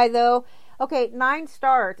this guy, though. Okay, 9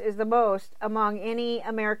 starts is the most among any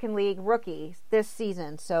American League rookie this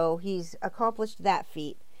season. So he's accomplished that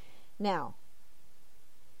feat. Now,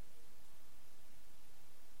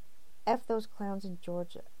 F those clowns in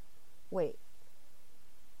Georgia. Wait.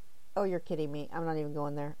 Oh, you're kidding me. I'm not even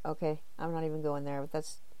going there. Okay. I'm not even going there. But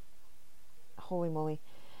that's... Holy moly.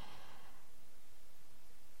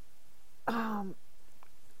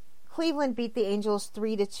 Cleveland beat the Angels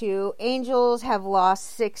 3-2. Angels have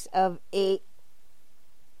lost 6 of 8.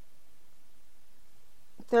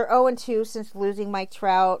 They're 0-2 since losing Mike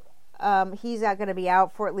Trout. He's not going to be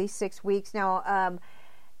out for at least 6 weeks. Now,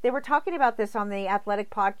 they were talking about this on the Athletic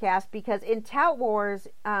podcast because in Tout Wars,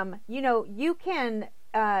 you can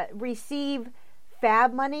receive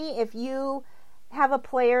FAB money if you have a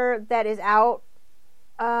player that is out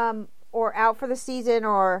or out for the season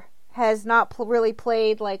or has not really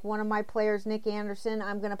played, like one of my players, Nick Anderson.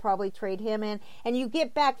 I'm going to probably trade him in. And you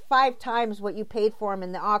get back 5 times what you paid for him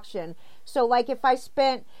in the auction. So, like, if I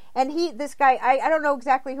spent... And this guy, I don't know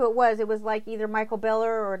exactly who it was. It was like either Michael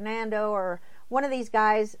Beller or Nando or one of these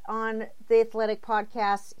guys on the Athletic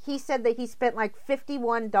podcast. He said that he spent like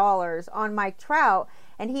 $51 on Mike Trout.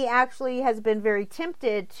 And he actually has been very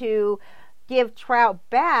tempted to give Trout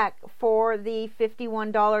back for the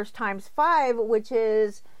 $51 times 5, which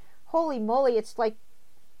is... Holy moly, it's like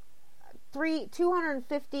 $250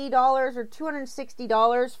 or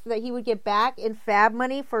 $260 that he would get back in FAB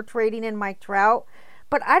money for trading in Mike Trout.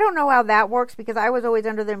 But I don't know how that works because I was always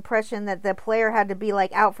under the impression that the player had to be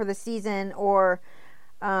like out for the season or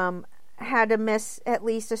had to miss at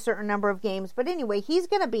least a certain number of games. But anyway, he's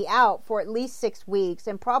going to be out for at least 6 weeks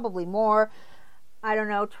and probably more. I don't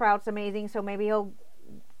know. Trout's amazing, so maybe he'll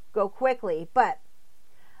go quickly. But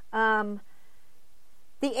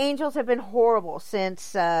the Angels have been horrible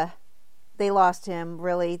since they lost him,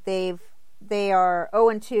 really. They are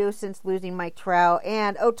 0-2 since losing Mike Trout.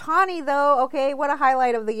 And Ohtani, though, okay, what a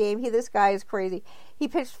highlight of the game. This guy is crazy. He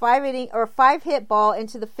pitched 5 hit ball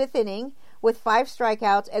into the 5th inning with 5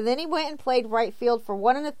 strikeouts, and then he went and played right field for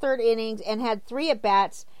 1 1/3 innings and had 3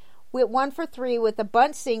 at-bats, with 1 for 3 with a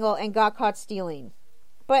bunt single and got caught stealing.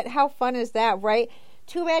 But how fun is that, right?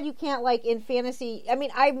 Too bad you can't, like, in fantasy. I mean,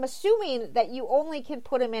 I'm assuming that you only can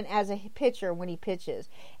put him in as a pitcher when he pitches.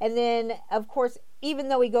 And then, of course, even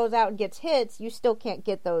though he goes out and gets hits, you still can't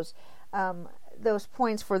get those those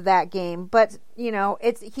points for that game. But,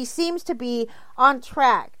 he seems to be on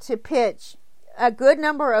track to pitch a good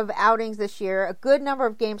number of outings this year, a good number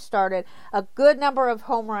of games started, a good number of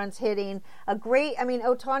home runs hitting,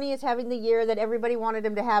 Ohtani is having the year that everybody wanted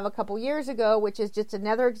him to have a couple years ago, which is just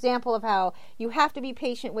another example of how you have to be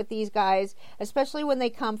patient with these guys, especially when they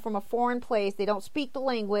come from a foreign place. They don't speak the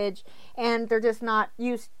language, and they're just not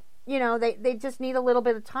used, they just need a little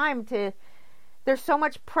bit of time to... There's so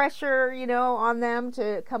much pressure, on them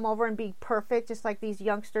to come over and be perfect, just like these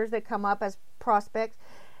youngsters that come up as prospects.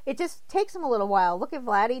 It just takes them a little while. Look at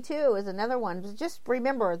Vladdy, too, is another one. Just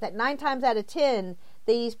remember that 9 times out of 10,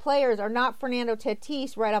 these players are not Fernando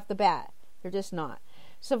Tatis right off the bat. They're just not.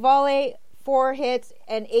 Civale, 4 hits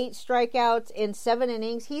and 8 strikeouts in 7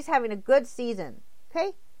 innings. He's having a good season.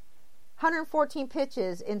 Okay? 114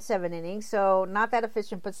 pitches in 7 innings, so not that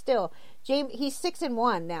efficient, but still. He's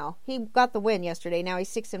 6-1 now. He got the win yesterday. Now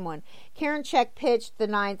he's 6-1. Karinchak pitched the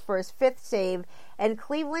 9th for his 5th save, and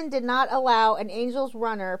Cleveland did not allow an Angels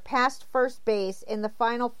runner past first base in the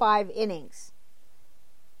final 5 innings.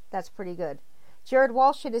 That's pretty good. Jared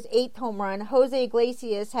Walsh hit his 8th home run. Jose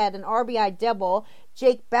Iglesias had an RBI double.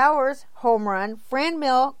 Jake Bauers home run. Fran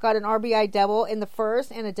Mill got an RBI double in the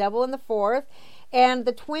 1st and a double in the 4th. And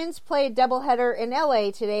the Twins played doubleheader in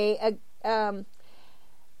LA today.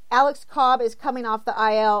 Alex Cobb is coming off the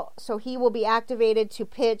IL, so he will be activated to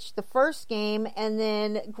pitch the 1st game, and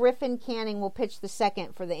then Griffin Canning will pitch the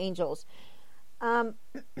 2nd for the Angels. Yeah,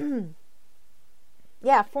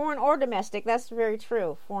 foreign or domestic. That's very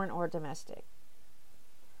true. Foreign or domestic.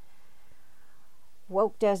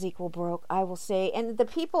 Woke does equal broke, I will say. And the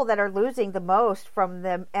people that are losing the most from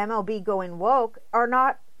the MLB going woke are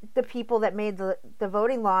not the people that made the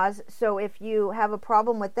voting laws. So if you have a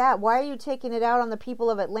problem with that, why are you taking it out on the people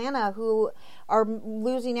of Atlanta who are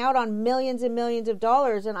losing out on millions and millions of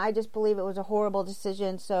dollars? And I just believe it was a horrible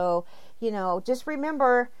decision. So, just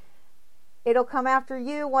remember, it'll come after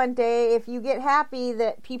you one day. If you get happy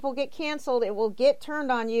that people get canceled, it will get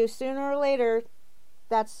turned on you sooner or later.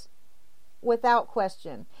 That's without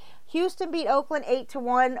question. Houston beat Oakland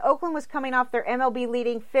 8-1. Oakland was coming off their MLB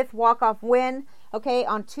leading 5th walk-off win. Okay,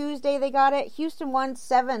 on Tuesday they got it. Houston won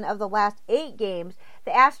 7 of the last 8 games.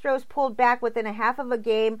 The Astros pulled back within a half of a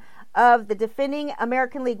game of the defending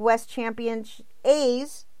American League West champions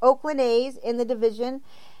Oakland A's in the division.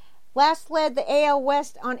 Last led the AL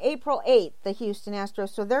West on April 8th, the Houston Astros.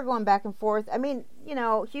 So they're going back and forth.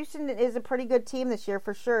 Houston is a pretty good team this year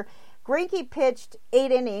for sure. Greinke pitched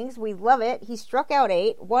 8 innings. We love it. He struck out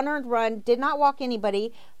 8, 1 earned run, did not walk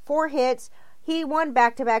anybody, 4 hits. He won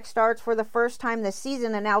back-to-back starts for the first time this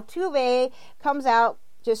season. And Altuve comes out,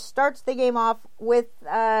 just starts the game off with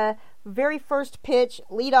very first pitch,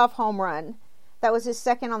 leadoff home run. That was his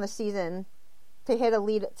 2nd on the season to hit a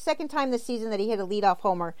lead. 2nd time this season that he hit a leadoff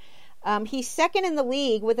homer. He's 2nd in the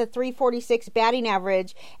league with a .346 batting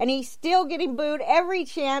average, and he's still getting booed every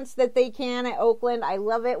chance that they can at Oakland. I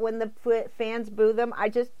love it when the fans boo them. I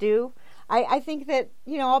just do. I think that,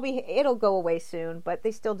 it'll go away soon, but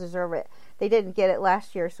they still deserve it. They didn't get it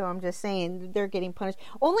last year, so I'm just saying they're getting punished.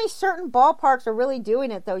 Only certain ballparks are really doing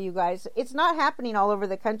it, though, you guys. It's not happening all over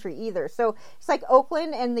the country either. So it's like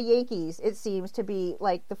Oakland and the Yankees, it seems to be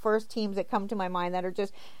like the first teams that come to my mind that are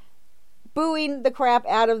just booing the crap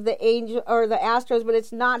out of the Astros, but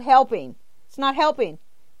it's not helping. It's not helping.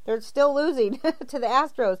 They're still losing to the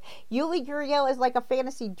Astros. Yuli Gurriel is like a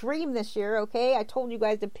fantasy dream this year, okay? I told you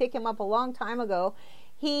guys to pick him up a long time ago.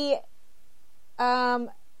 He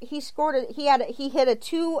scored he hit a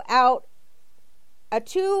 2-run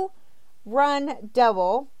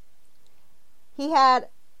double. He had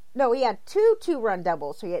 2 2-run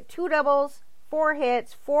doubles. So he had 2 doubles, 4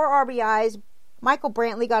 hits, 4 RBIs. Michael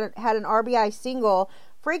Brantley had an RBI single.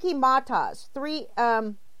 Frankie Matas,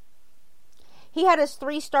 he had his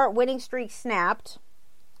 3-start winning streak snapped.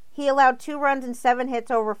 He allowed 2 runs and 7 hits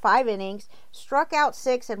over 5 innings, struck out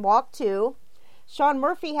 6 and walked 2. Sean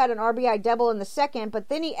Murphy had an RBI double in the 2nd, but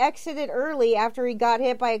then he exited early after he got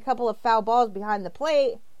hit by a couple of foul balls behind the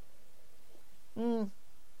plate. We'll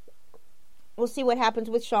see what happens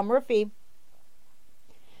with Sean Murphy.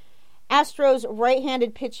 Astros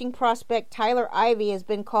right-handed pitching prospect Tyler Ivey has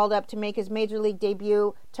been called up to make his major league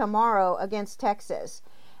debut tomorrow against Texas.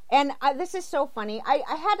 And this is so funny. I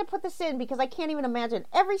had to put this in because I can't even imagine.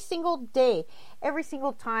 Every single day, every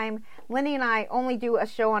single time, Lenny and I only do a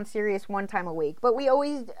show on Sirius 1 time a week. But we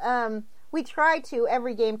always, we try to,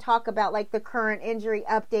 every game, talk about like the current injury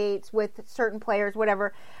updates with certain players,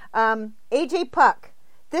 whatever. AJ Puck.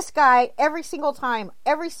 This guy, every single time,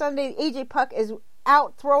 every Sunday, AJ Puck is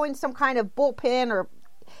out throwing some kind of bullpen or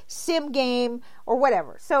sim game or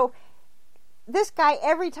whatever. So this guy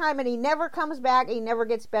every time, and he never comes back. He never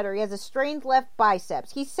gets better. He has a strained left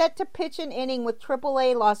biceps. He's set to pitch an inning with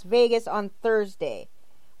AAA Las Vegas on Thursday.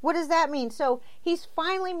 What does that mean? So he's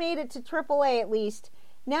finally made it to AAA at least.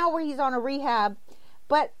 Now where he's on a rehab.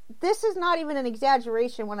 But this is not even an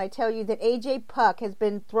exaggeration when I tell you that AJ Puk has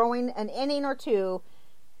been throwing an inning or two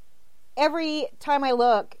every time I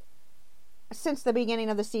look since the beginning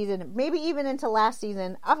of the season, maybe even into last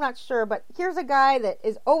season. I'm not sure, but here's a guy that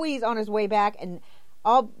is always on his way back, and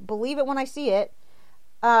I'll believe it when I see it.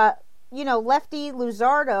 Lefty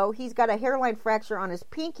Luzardo, he's got a hairline fracture on his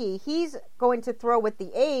pinky. He's going to throw with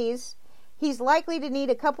the A's. He's likely to need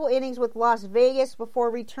a couple innings with Las Vegas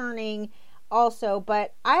before returning also,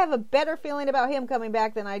 but I have a better feeling about him coming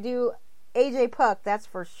back than I do AJ Puk, that's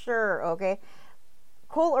for sure, okay?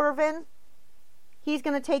 Cole Irvin, he's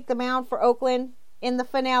going to take the mound for Oakland in the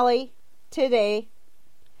finale today.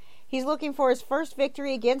 He's looking for his first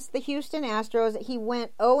victory against the Houston Astros. He's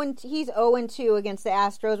 0-2 against the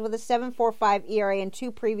Astros with a 7.45 ERA in 2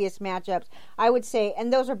 previous matchups, I would say,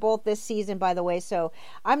 and those are both this season, by the way. So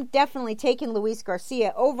I'm definitely taking Luis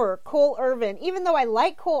Garcia over Cole Irvin. Even though I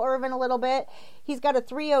like Cole Irvin a little bit, he's got a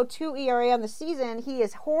 3.02 ERA on the season. He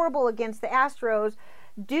is horrible against the Astros.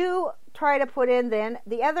 Do try to put in then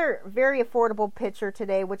the other very affordable pitcher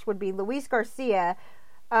today, which would be Luis Garcia.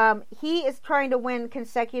 He is trying to win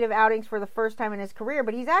consecutive outings for the first time in his career,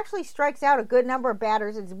 but he's actually strikes out a good number of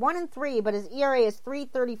batters. It's 1-3, but his ERA is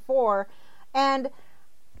 3.34, and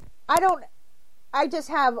I just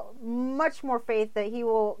have much more faith that he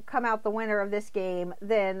will come out the winner of this game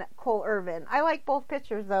than Cole Irvin. I like both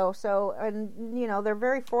pitchers though, they're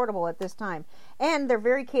very affordable at this time, and they're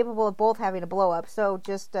very capable of both having a blow up. So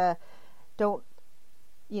just don't.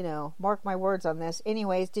 Mark my words on this.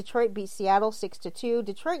 Anyways, Detroit beat Seattle 6-2.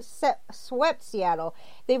 Detroit swept Seattle.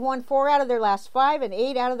 They've won 4 out of their last 5 and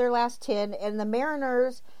 8 out of their last 10. And the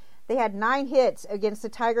Mariners, they had 9 hits against the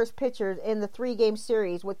Tigers pitchers in the 3-game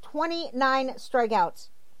series with 29 strikeouts.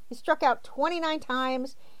 He struck out 29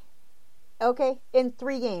 times, in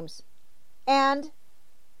 3 games. And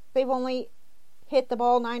they've only hit the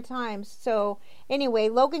ball 9 times. So, anyway,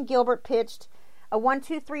 Logan Gilbert pitched a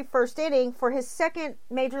 1-2-3 first inning for his second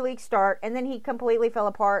major league start, and then he completely fell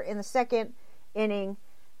apart in the second inning.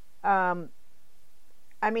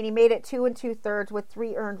 He made it 2 2/3 with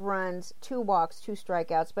 3 earned runs, 2 walks, 2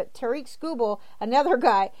 strikeouts. But Tarik Skubal, another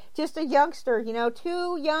guy, just a youngster,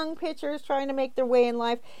 2 young pitchers trying to make their way in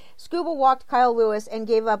life. Skubal walked Kyle Lewis and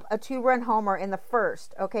gave up a 2-run homer in the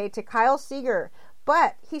first, to Kyle Seager.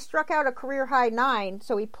 But he struck out a career-high 9,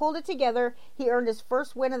 so he pulled it together. He earned his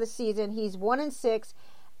first win of the season. He's 1-6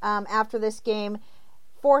 after this game.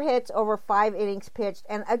 4 hits over 5 innings pitched.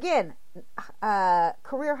 And again,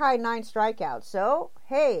 career-high 9 strikeouts. So,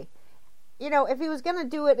 hey, if he was going to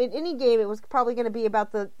do it in any game, it was probably going to be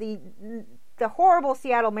about the horrible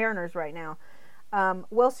Seattle Mariners right now.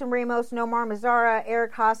 Wilson Ramos, Nomar Mazara,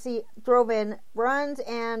 Eric Haase drove in runs,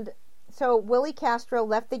 and so Willie Castro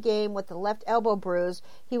left the game with the left elbow bruise.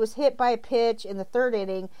 He was hit by a pitch in the 3rd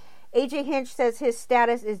inning. AJ Hinch says his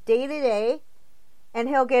status is day-to-day, and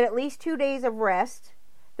he'll get at least 2 days of rest.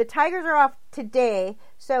 The Tigers are off today,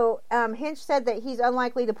 so Hinch said that he's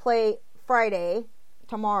unlikely to play Friday,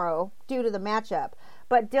 tomorrow, due to the matchup.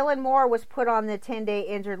 But Dylan Moore was put on the 10-day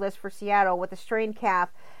injured list for Seattle with a strained calf.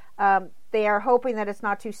 They are hoping that it's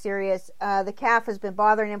not too serious. The calf has been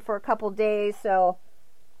bothering him for a couple days, so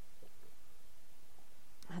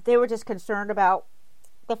they were just concerned about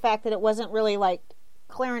the fact that it wasn't really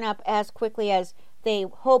clearing up as quickly as they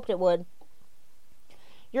hoped it would.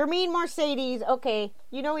 Yermin Mercedes, he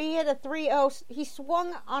hit a 3-0. He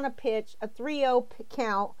swung on a pitch, a 3-0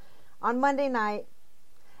 count on Monday night.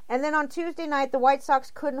 And then on Tuesday night, the White Sox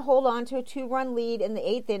couldn't hold on to a 2-run lead in the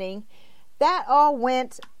 8th inning. That all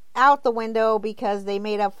went out the window because they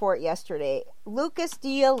made up for it yesterday. Lucas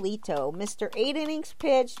Giolito, Mr. 8 innings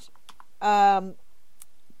pitched,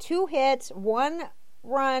 2 hits, 1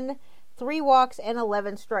 run, 3 walks, and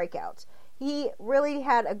 11 strikeouts. He really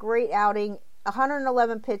had a great outing,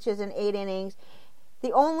 111 pitches in 8 innings.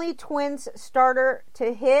 The only Twins starter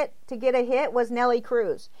to get a hit was Nelly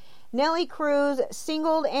Cruz. Nelly Cruz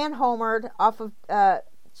singled and homered off of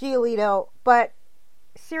Giolito, but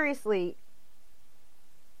seriously,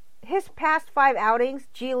 his past 5 outings,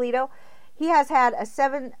 Giolito, he has had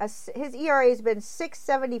his ERA has been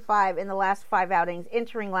 6.75 in the last 5 outings,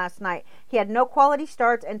 entering last night. He had no quality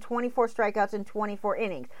starts and 24 strikeouts in 24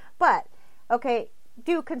 innings. But,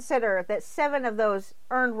 do consider that 7 of those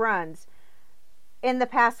earned runs in the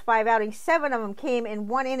past 5 outings, 7 of them came in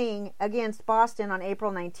 1 inning against Boston on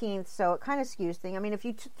April 19th, so it kind of skews things. If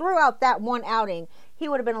you threw out that 1 outing, he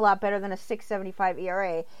would have been a lot better than a 6.75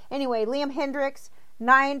 ERA. Anyway, Liam Hendriks,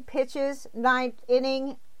 9 pitches, 9th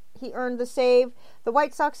inning. He earned the save. The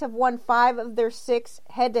White Sox have won 5 of their 6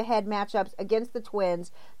 head-to-head matchups against the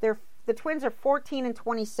Twins. The Twins are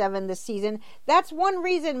 14-27 this season. That's one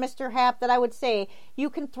reason, Mr. Happ, that I would say you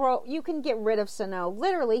can get rid of Sano.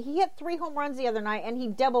 Literally, he hit 3 home runs the other night, and he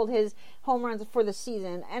doubled his home runs for the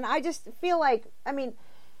season. And I just feel like, I mean,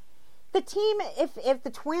 the team, if the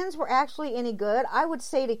Twins were actually any good, I would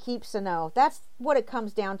say to keep Sano. That's what it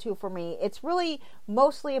comes down to for me. It's really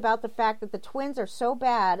mostly about the fact that the Twins are so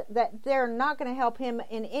bad that they're not going to help him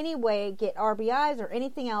in any way get RBIs or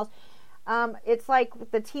anything else. It's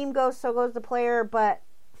like the team goes, so goes the player, but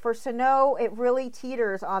for Sano, it really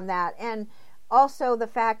teeters on that. And also the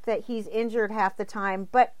fact that he's injured half the time,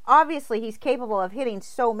 but obviously he's capable of hitting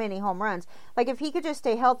so many home runs. Like if he could just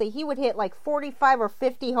stay healthy, he would hit like 45 or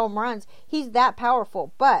 50 home runs. He's that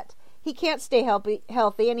powerful, but he can't stay healthy,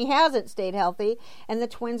 and he hasn't stayed healthy, and the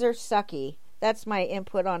Twins are sucky. That's my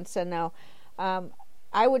input on Sano.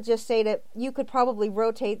 I would just say that you could probably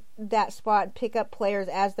rotate that spot and pick up players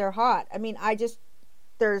as they're hot. I mean,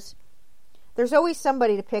 there's always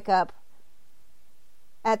somebody to pick up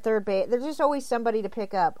at third base. There's just always somebody to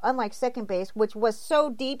pick up. Unlike second base, which was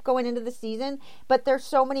so deep going into the season, but there's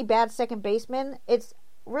so many bad second basemen. It's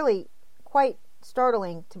really quite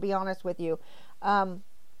startling, to be honest with you.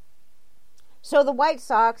 So the White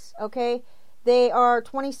Sox, okay, they are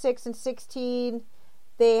 26-16.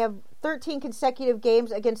 They have 13 consecutive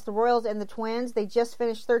games against the Royals and the Twins. They just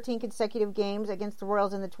finished 13 consecutive games against the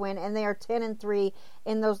Royals and the Twins, and they are 10-3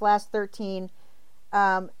 in those last 13.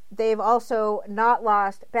 They've also not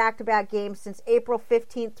lost back-to-back games since April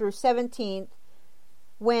 15th through 17th,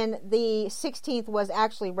 when the 16th was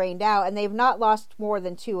actually rained out, and they've not lost more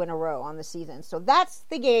than 2 in a row on the season. So that's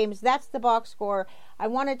the games. That's the box score. I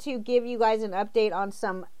wanted to give you guys an update on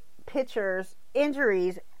some pitchers'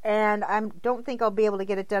 injuries, and I don't think I'll be able to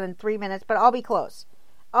get it done in 3 minutes, but I'll be close.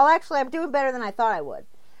 I'm doing better than I thought I would.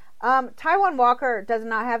 Taijuan Walker does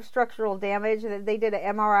not have structural damage. They did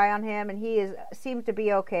an MRI on him, and he seems to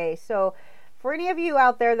be okay. So for any of you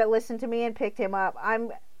out there that listened to me and picked him up,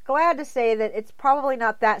 I'm glad to say that it's probably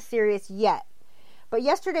not that serious yet. But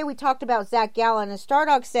yesterday we talked about Zach Gallen, and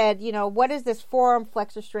Stardog said, what is this forearm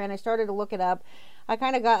flexor strain? I started to look it up. I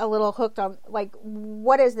kind of got a little hooked on, like,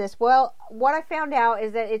 what is this? Well, what I found out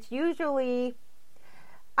is that it's usually,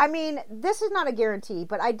 this is not a guarantee,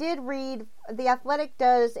 but I did read, The Athletic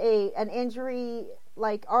does an injury,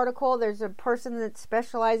 article. There's a person that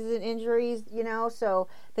specializes in injuries, so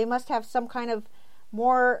they must have some kind of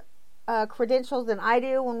more credentials than I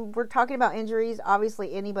do when we're talking about injuries.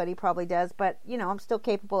 Obviously, anybody probably does, but, I'm still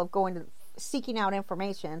capable of seeking out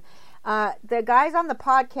information. The guys on the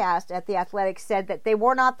podcast at The Athletic said that they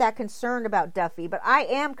were not that concerned about Duffy, but I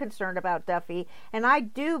am concerned about Duffy, and I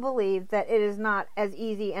do believe that it is not as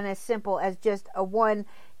easy and as simple as just a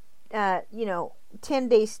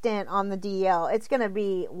 10-day stint on the DL. It's going to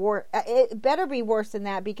be it better be worse than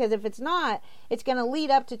that, because if it's not, it's going to lead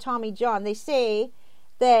up to Tommy John. They say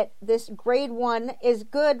that this grade 1 is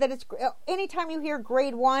good, that it's, anytime you hear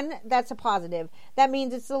grade 1, that's a positive. That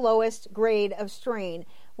means it's the lowest grade of strain.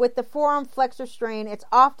 With the forearm flexor strain, it's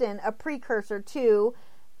often a precursor to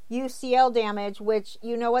UCL damage, which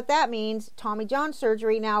you know what that means, Tommy John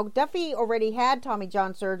surgery. Now, Duffy already had Tommy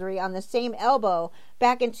John surgery on the same elbow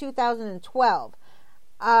back in 2012.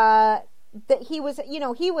 That he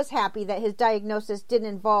was happy that his diagnosis didn't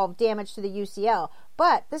involve damage to the UCL.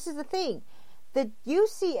 But this is the thing. The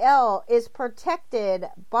UCL is protected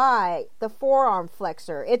by the forearm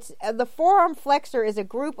flexor. The forearm flexor is a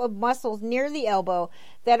group of muscles near the elbow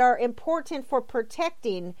that are important for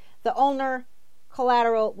protecting the ulnar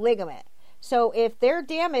collateral ligament. So if they're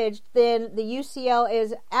damaged, then the UCL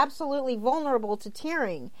is absolutely vulnerable to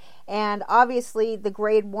tearing. And obviously the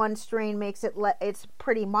grade 1 strain makes it's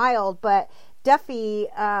pretty mild, but Duffy,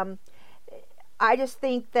 I just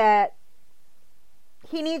think that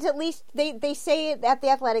he needs at least, they say at The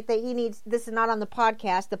Athletic that he needs, this is not on the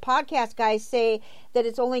podcast. The podcast guys say that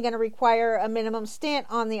it's only going to require a minimum stint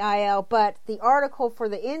on the IL, but the article for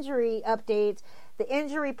the injury updates, the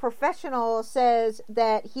injury professional says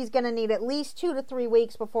that he's going to need at least 2 to 3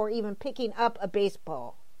 weeks before even picking up a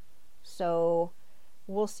baseball. So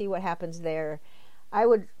we'll see what happens there. I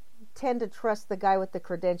would tend to trust the guy with the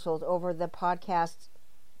credentials over the podcast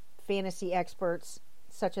fantasy experts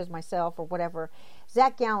such as myself or whatever.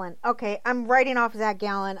 Zach Gallen. Okay, I'm writing off Zach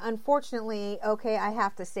Gallen. Unfortunately, okay, I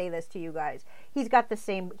have to say this to you guys. He's got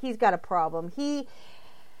a problem.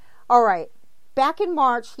 All right. Back in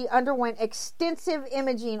March, he underwent extensive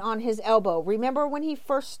imaging on his elbow. Remember when he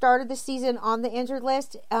first started the season on the injured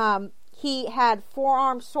list? He had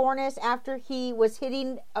forearm soreness after he was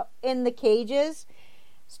hitting in the cages.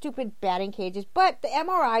 Stupid batting cages. But the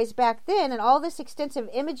MRIs back then and all this extensive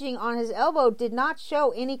imaging on his elbow did not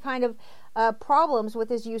show any kind of problems with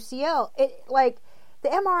his UCL. The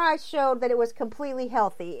MRI showed that it was completely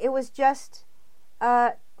healthy. It was just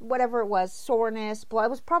whatever it was, soreness, blood. It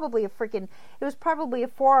was probably a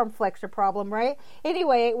forearm flexor problem, right?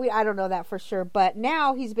 Anyway, I don't know that for sure, but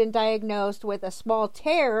now he's been diagnosed with a small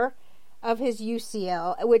tear of his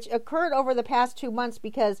UCL, which occurred over the past 2 months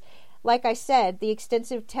because, like I said, the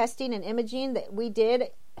extensive testing and imaging that we did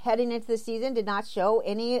heading into the season did not show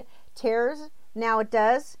any tears. Now it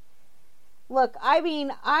does. Look, I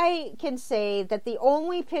mean, I can say that the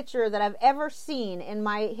only pitcher that I've ever seen in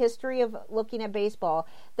my history of looking at baseball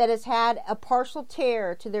that has had a partial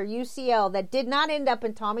tear to their UCL that did not end up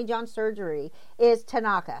in Tommy John surgery is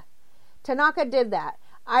Tanaka. Tanaka did that.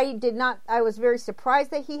 I was very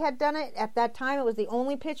surprised that he had done it. At that time, it was the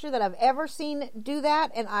only pitcher that I've ever seen do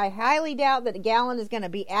that, and I highly doubt that Gallen is going to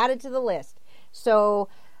be added to the list. So,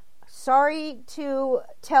 sorry to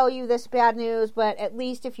tell you this bad news, but at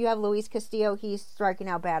least if you have Luis Castillo, he's striking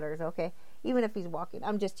out batters, okay? Even if he's walking.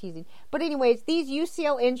 I'm just teasing. But anyways, these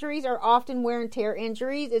UCL injuries are often wear and tear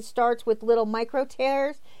injuries. It starts with little micro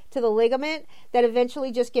tears to the ligament that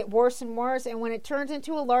eventually just get worse and worse. And when it turns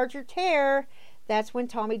into a larger tear, that's when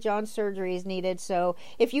Tommy John surgery is needed. So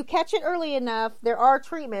if you catch it early enough, there are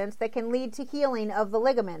treatments that can lead to healing of the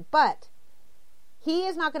ligament. But he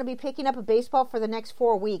is not going to be picking up a baseball for the next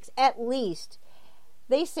 4 weeks, at least.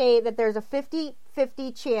 They say that there's a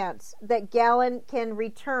 50-50 chance that Gallen can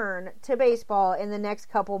return to baseball in the next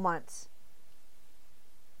couple months.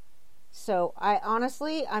 So, I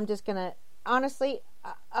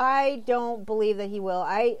don't believe that he will.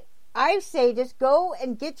 I say just go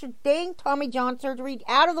and get your dang Tommy John surgery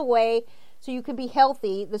out of the way so you can be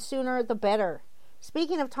healthy. The sooner, the better.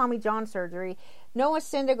 Speaking of Tommy John surgery, Noah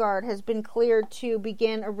Syndergaard has been cleared to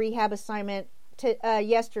begin a rehab assignment.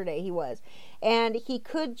 Yesterday he was. And he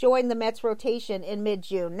could join the Mets rotation in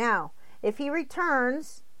mid-June. Now, if he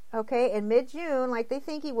returns, okay, in mid-June, like they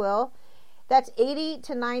think he will, that's 80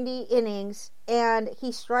 to 90 innings, and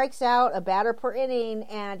he strikes out a batter per inning,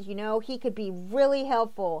 and, he could be really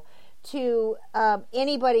helpful to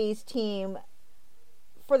anybody's team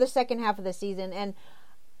for the second half of the season. And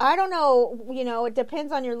I don't know, it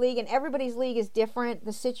depends on your league, and everybody's league is different,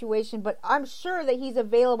 the situation, but I'm sure that he's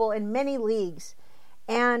available in many leagues.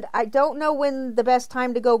 And I don't know when the best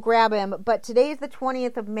time to go grab him, but today is the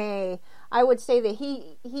 20th of May. I would say that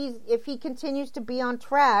if he continues to be on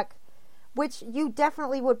track, which you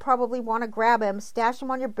definitely would probably want to grab him, stash him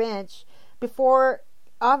on your bench before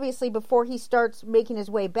he starts making his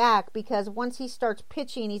way back, because once he starts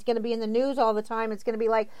pitching, he's going to be in the news all the time. It's going to be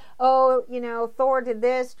like, Thor did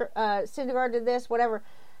this, Syndergaard did this, whatever.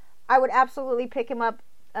 I would absolutely pick him up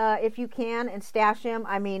if you can and stash him.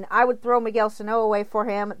 I mean, I would throw Miguel Sano away for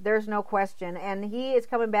him. There's no question. And he is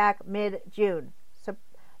coming back mid-June, so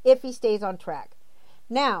if he stays on track.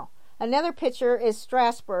 Now, another pitcher is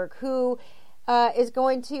Strasburg, who is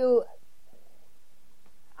going to...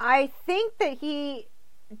 I think that he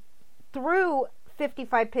threw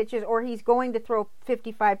 55 pitches, or he's going to throw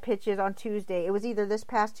 55 pitches on Tuesday. It was either this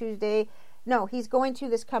past Tuesday. No, he's going to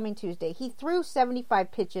this coming Tuesday. He threw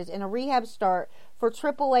 75 pitches in a rehab start for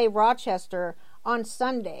AAA Rochester on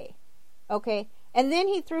Sunday. Okay? And then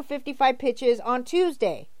he threw 55 pitches on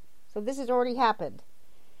Tuesday. So this has already happened.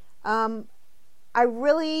 I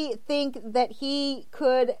really think that he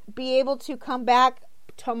could be able to come back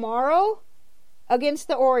tomorrow against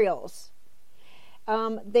the Orioles.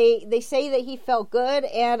 They say that he felt good,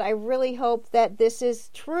 and I really hope that this is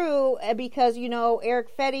true, because,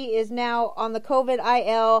 Eric Fetty is now on the COVID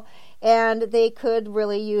IL, and they could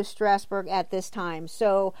really use Strasburg at this time.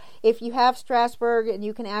 So if you have Strasburg and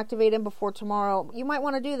you can activate him before tomorrow, you might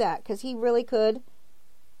want to do that, because he really could.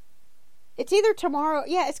 It's either tomorrow.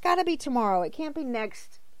 Yeah, it's got to be tomorrow. It can't be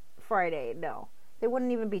next Friday. No, they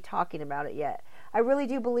wouldn't even be talking about it yet. I really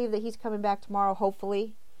do believe that he's coming back tomorrow,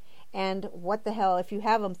 hopefully. And what the hell, if you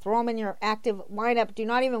have him, throw him in your active lineup. Do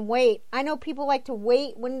not even wait. I know people like to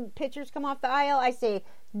wait when pitchers come off the IL. I say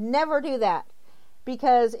never do that,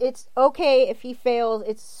 because it's okay if he fails.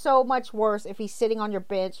 It's so much worse if he's sitting on your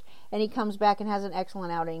bench and he comes back and has an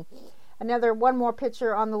excellent outing. One more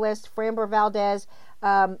pitcher on the list, Framber Valdez.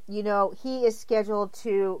 He is scheduled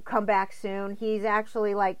to come back soon. He's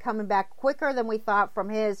actually coming back quicker than we thought from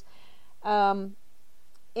his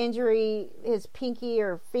injury, his pinky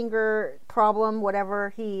or finger problem,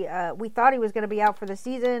 whatever. We thought he was going to be out for the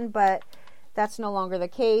season, but that's no longer the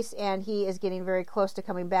case, and he is getting very close to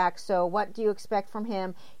coming back. So what do you expect from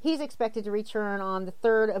him? He's expected to return on the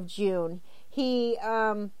 3rd of June. He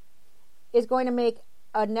is going to make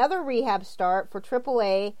another rehab start for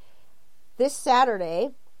AAA this Saturday,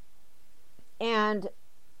 and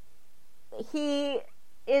he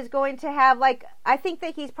is going to have, I think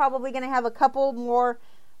that he's probably going to have a couple more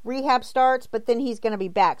rehab starts, but then he's going to be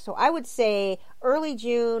back. So I would say early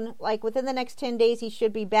June, within the next 10 days, he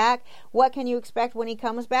should be back. What can you expect when he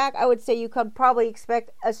comes back? I would say you could probably expect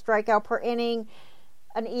a strikeout per inning,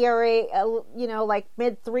 an ERA,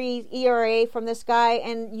 mid-3 ERA from this guy,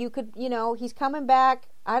 and you could, he's coming back.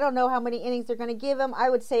 I don't know how many innings they're going to give him. I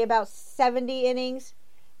would say about 70 innings,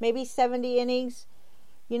 maybe 70 innings.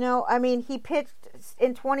 He pitched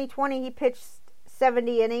in 2020, he pitched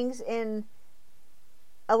 70 innings in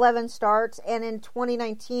 11 starts, and in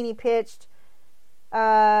 2019 he pitched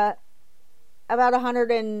about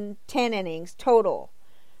 110 innings total.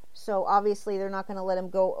 So obviously they're not going to let him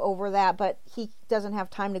go over that, but he doesn't have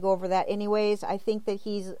time to go over that anyways. I think that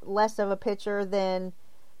he's less of a pitcher than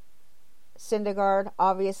Syndergaard.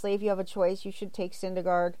 Obviously, if you have a choice, you should take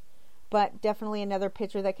Syndergaard. But definitely another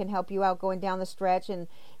pitcher that can help you out going down the stretch. And,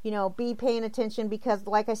 be paying attention because,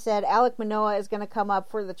 like I said, Alek Manoah is going to come up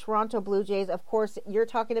for the Toronto Blue Jays. Of course, you're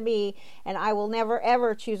talking to me, and I will never,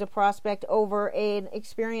 ever choose a prospect over an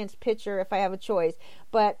experienced pitcher if I have a choice.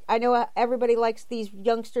 But I know everybody likes these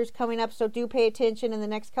youngsters coming up, so do pay attention. In the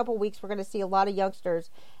next couple weeks, we're going to see a lot of youngsters.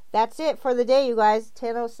 That's it for the day, you guys.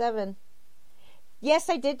 10:07. Yes,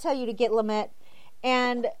 I did tell you to get Lamet,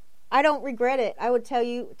 and I don't regret it. I would tell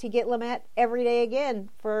you to get Lamet every day again.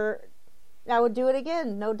 I would do it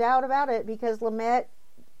again, no doubt about it, because Lamet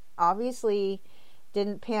obviously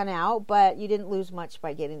didn't pan out, but you didn't lose much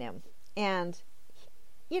by getting him. And,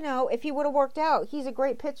 if he would have worked out, he's a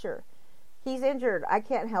great pitcher. He's injured. I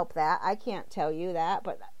can't help that. I can't tell you that.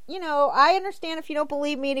 But, I understand if you don't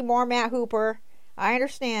believe me anymore, Matt Hooper. I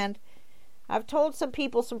understand. I've told some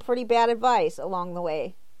people some pretty bad advice along the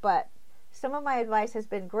way, but some of my advice has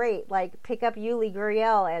been great, like pick up Yuli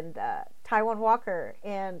Gurriel and Taijuan Walker,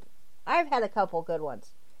 and I've had a couple good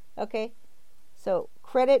ones. Okay? So,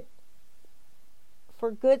 credit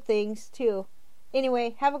for good things, too.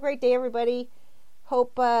 Anyway, have a great day, everybody.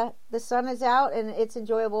 Hope the sun is out and it's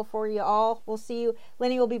enjoyable for you all. We'll see you.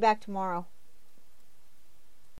 Lenny will be back tomorrow.